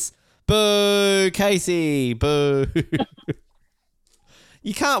Kardashians. Boo, Casey. Boo.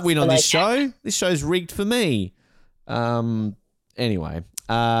 You can't win on this show. This show's rigged for me. Anyway,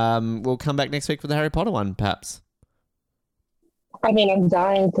 we'll come back next week for the Harry Potter one, perhaps. I mean, I'm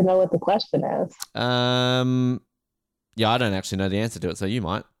dying to know what the question is. Yeah, I don't actually know the answer to it, so you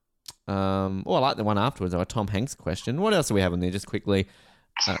might. I like the one afterwards, a Tom Hanks question. What else do we have in there? Just quickly.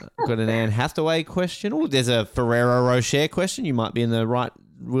 Got an Anne Hathaway question. Oh, there's a Ferrero Rocher question. You might be in the right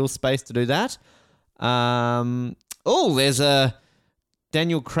wheel space to do that. There's a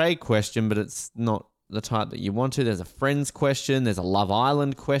Daniel Craig question, but it's not the type that you want to. There's a Friends question. There's a Love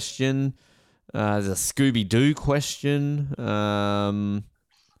Island question. There's a Scooby-Doo question.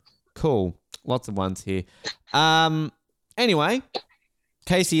 Cool. Lots of ones here. Anyway,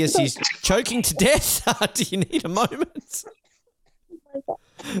 Casey, as she's choking to death, do you need a moment?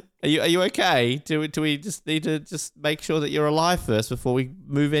 Are you okay? Do we just need to just make sure that you're alive first before we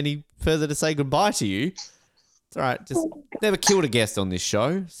move any further to say goodbye to you? It's all right. Just never killed a guest on this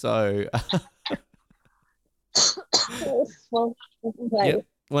show, so. Yep.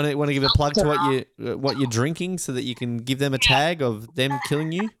 Want to give a plug to what you're drinking so that you can give them a tag of them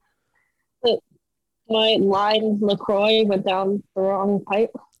killing you? My lime LaCroix went down the wrong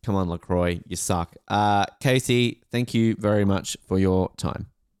pipe. Come on, LaCroix, you suck. Casey, thank you very much for your time.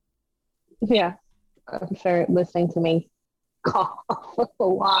 Yeah, I'm sure listening to me cough a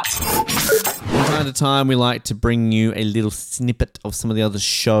lot. From time to time, we like to bring you a little snippet of some of the other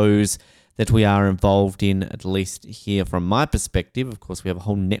shows that we are involved in, at least here from my perspective. Of course, we have a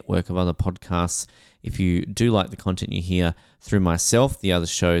whole network of other podcasts. If you do like the content you hear through myself, the other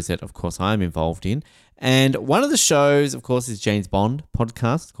shows that, of course, I'm involved in. And one of the shows, of course, is James Bond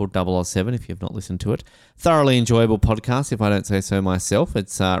podcast called 007, if you've not listened to it. Thoroughly enjoyable podcast, if I don't say so myself.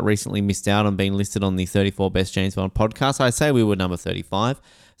 It's recently missed out on being listed on the 34 Best James Bond podcasts. I say we were number 35,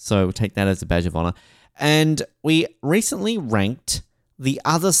 so we'll take that as a badge of honor. And we recently ranked the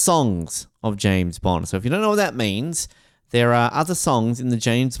other songs of James Bond. So if you don't know what that means, there are other songs in the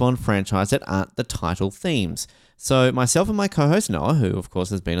James Bond franchise that aren't the title themes. So myself and my co-host Noah, who of course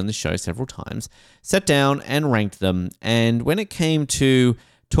has been on the show several times, sat down and ranked them. And when it came to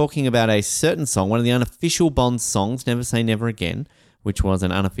talking about a certain song, one of the unofficial Bond songs, Never Say Never Again, which was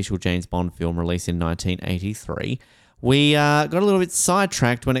an unofficial James Bond film released in 1983, we got a little bit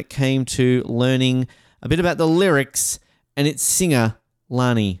sidetracked when it came to learning a bit about the lyrics and its singer,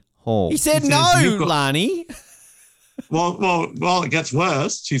 Lani Hall. He said, "No, Lani." Well, it gets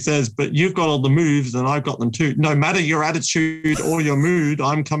worse. She says, "But you've got all the moves and I've got them too. No matter your attitude or your mood,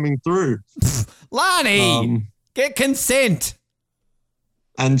 I'm coming through." Lani, get consent.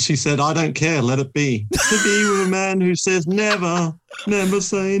 And she said, "I don't care. Let it be. To be with a man who says never, never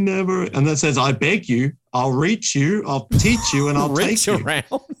say never." And then says, "I beg you, I'll reach you, I'll teach you, and I'll reach take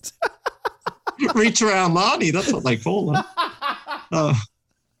around." You." Reach around Lani. That's what they call her. That's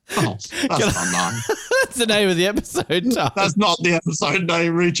not nice. That's the name of the episode, Tom. That's not the episode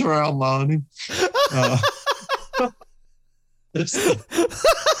name, Reach Around Lani.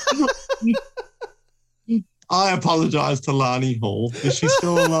 I apologise to Lani Hall. Is she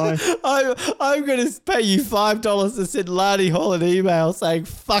still alive? I'm going to pay you $5 to send Lani Hall an email saying,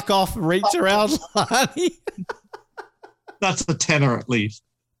 "Fuck off, reach around Lani." That's a tenner at least.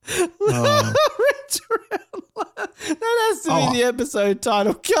 Reach around Lani. That has to be the episode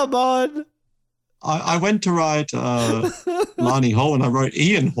title. Come on. I went to write Lani Hall and I wrote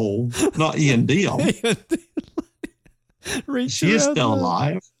Ian Hall, not Ian Dion. She is still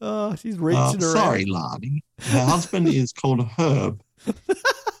alive. Oh, she's reaching around. Sorry, Lani. Her husband is called Herb.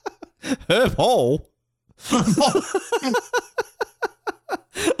 Herb Hall? Herb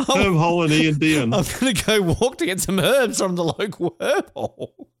Hall and Ian Dion. I'm going to go walk to get some herbs from the local herb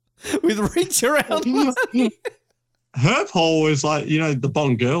hole with Reach Around Lani. Herb Hall is like, the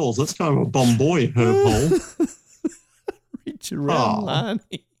Bond girls. That's kind of a Bond boy, Herb Hall. Reach Around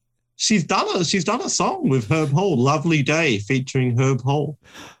Lani. She's done a song with Herb Hall, "Lovely Day," featuring Herb Hall.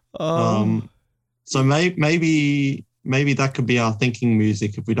 So maybe that could be our thinking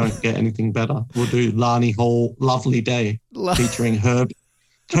music if we don't get anything better. We'll do Lani Hall, "Lovely Day," featuring Herb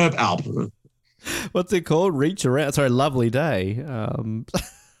Albert. What's it called? Reach Around. Sorry, "Lovely Day."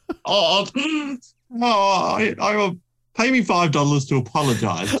 I will pay me $5 to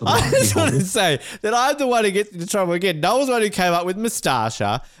apologise. I just want to say that I'm the one who gets into trouble again. Noel's the one who came up with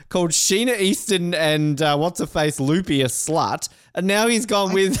Mustasha, called Sheena Easton and what's-her-face Loopy a slut, and now he's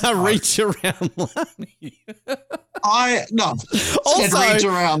gone with Reach Around Lani. Also, Reach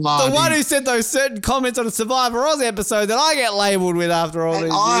Around Lani. The one who said those certain comments on a Survivor Oz episode that I get labelled with after all these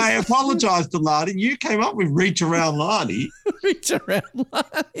years. I apologise to Lani. You came up with Reach Around Lani. Reach Around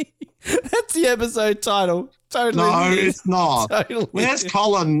Lani. That's the episode title. Totally. No, it's not. Totally. Where's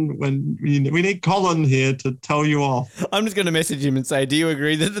Colin? We need Colin here to tell you off. I'm just going to message him and say, "Do you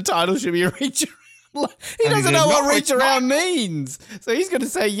agree that the title should be Reach Around?" He doesn't know what Reach Around means. So he's going to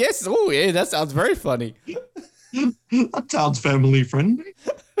say yes. Oh, yeah, that sounds very funny. That sounds family friendly.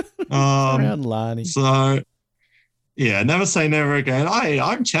 Around Lani. So, yeah, Never Say Never Again.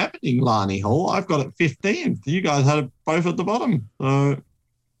 I'm championing Lani Hall. I've got it 15th. You guys had it both at the bottom. So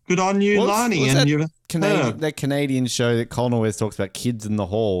good on you, Lani. And that Canadian show that Colin always talks about, Kids in the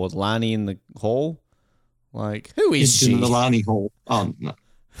Hall, with Lani in the hall. Like, who is Kids she? in the Lani Hall. Oh, no.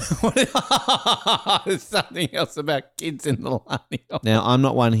 There's something else about Kids in the Lani Hall. Now, I'm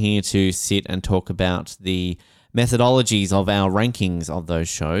not one here to sit and talk about the methodologies of our rankings of those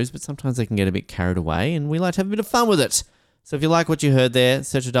shows, but sometimes they can get a bit carried away, and we like to have a bit of fun with it. So if you like what you heard there,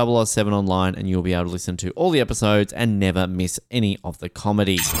 search for 007 online and you'll be able to listen to all the episodes and never miss any of the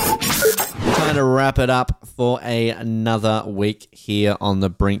comedy. Trying to wrap it up for another week here on the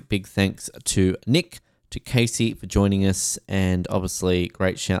Brink. Big thanks to Nick, to Casey for joining us, and obviously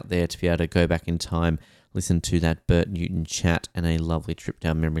great shout there to be able to go back in time, listen to that Bert Newton chat, and a lovely trip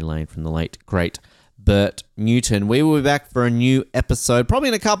down memory lane from the late, great Bert Newton. We will be back for a new episode probably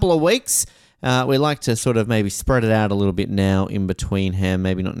in a couple of weeks. We like to sort of maybe spread it out a little bit now in between here,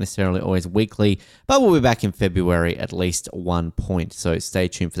 maybe not necessarily always weekly, but we'll be back in February at least one point, so stay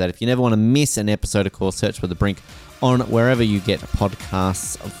tuned for that. If you never want to miss an episode, of course, search for The Brink on wherever you get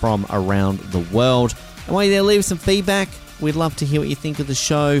podcasts from around the world. And while you're there, leave some feedback. We'd love to hear what you think of the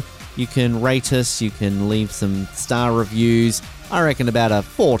show. You can rate us, you can leave some star reviews. I reckon about a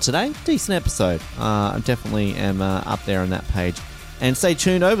 4 today. Decent episode. I definitely am up there on that page. And stay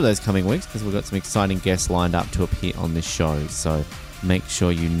tuned over those coming weeks because we've got some exciting guests lined up to appear on this show. So make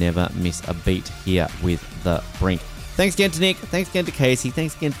sure you never miss a beat here with The Brink. Thanks again to Nick. Thanks again to Casey.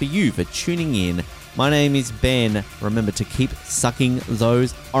 Thanks again for you for tuning in. My name is Ben. Remember to keep sucking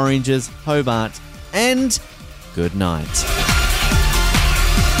those oranges, Hobart. And good night.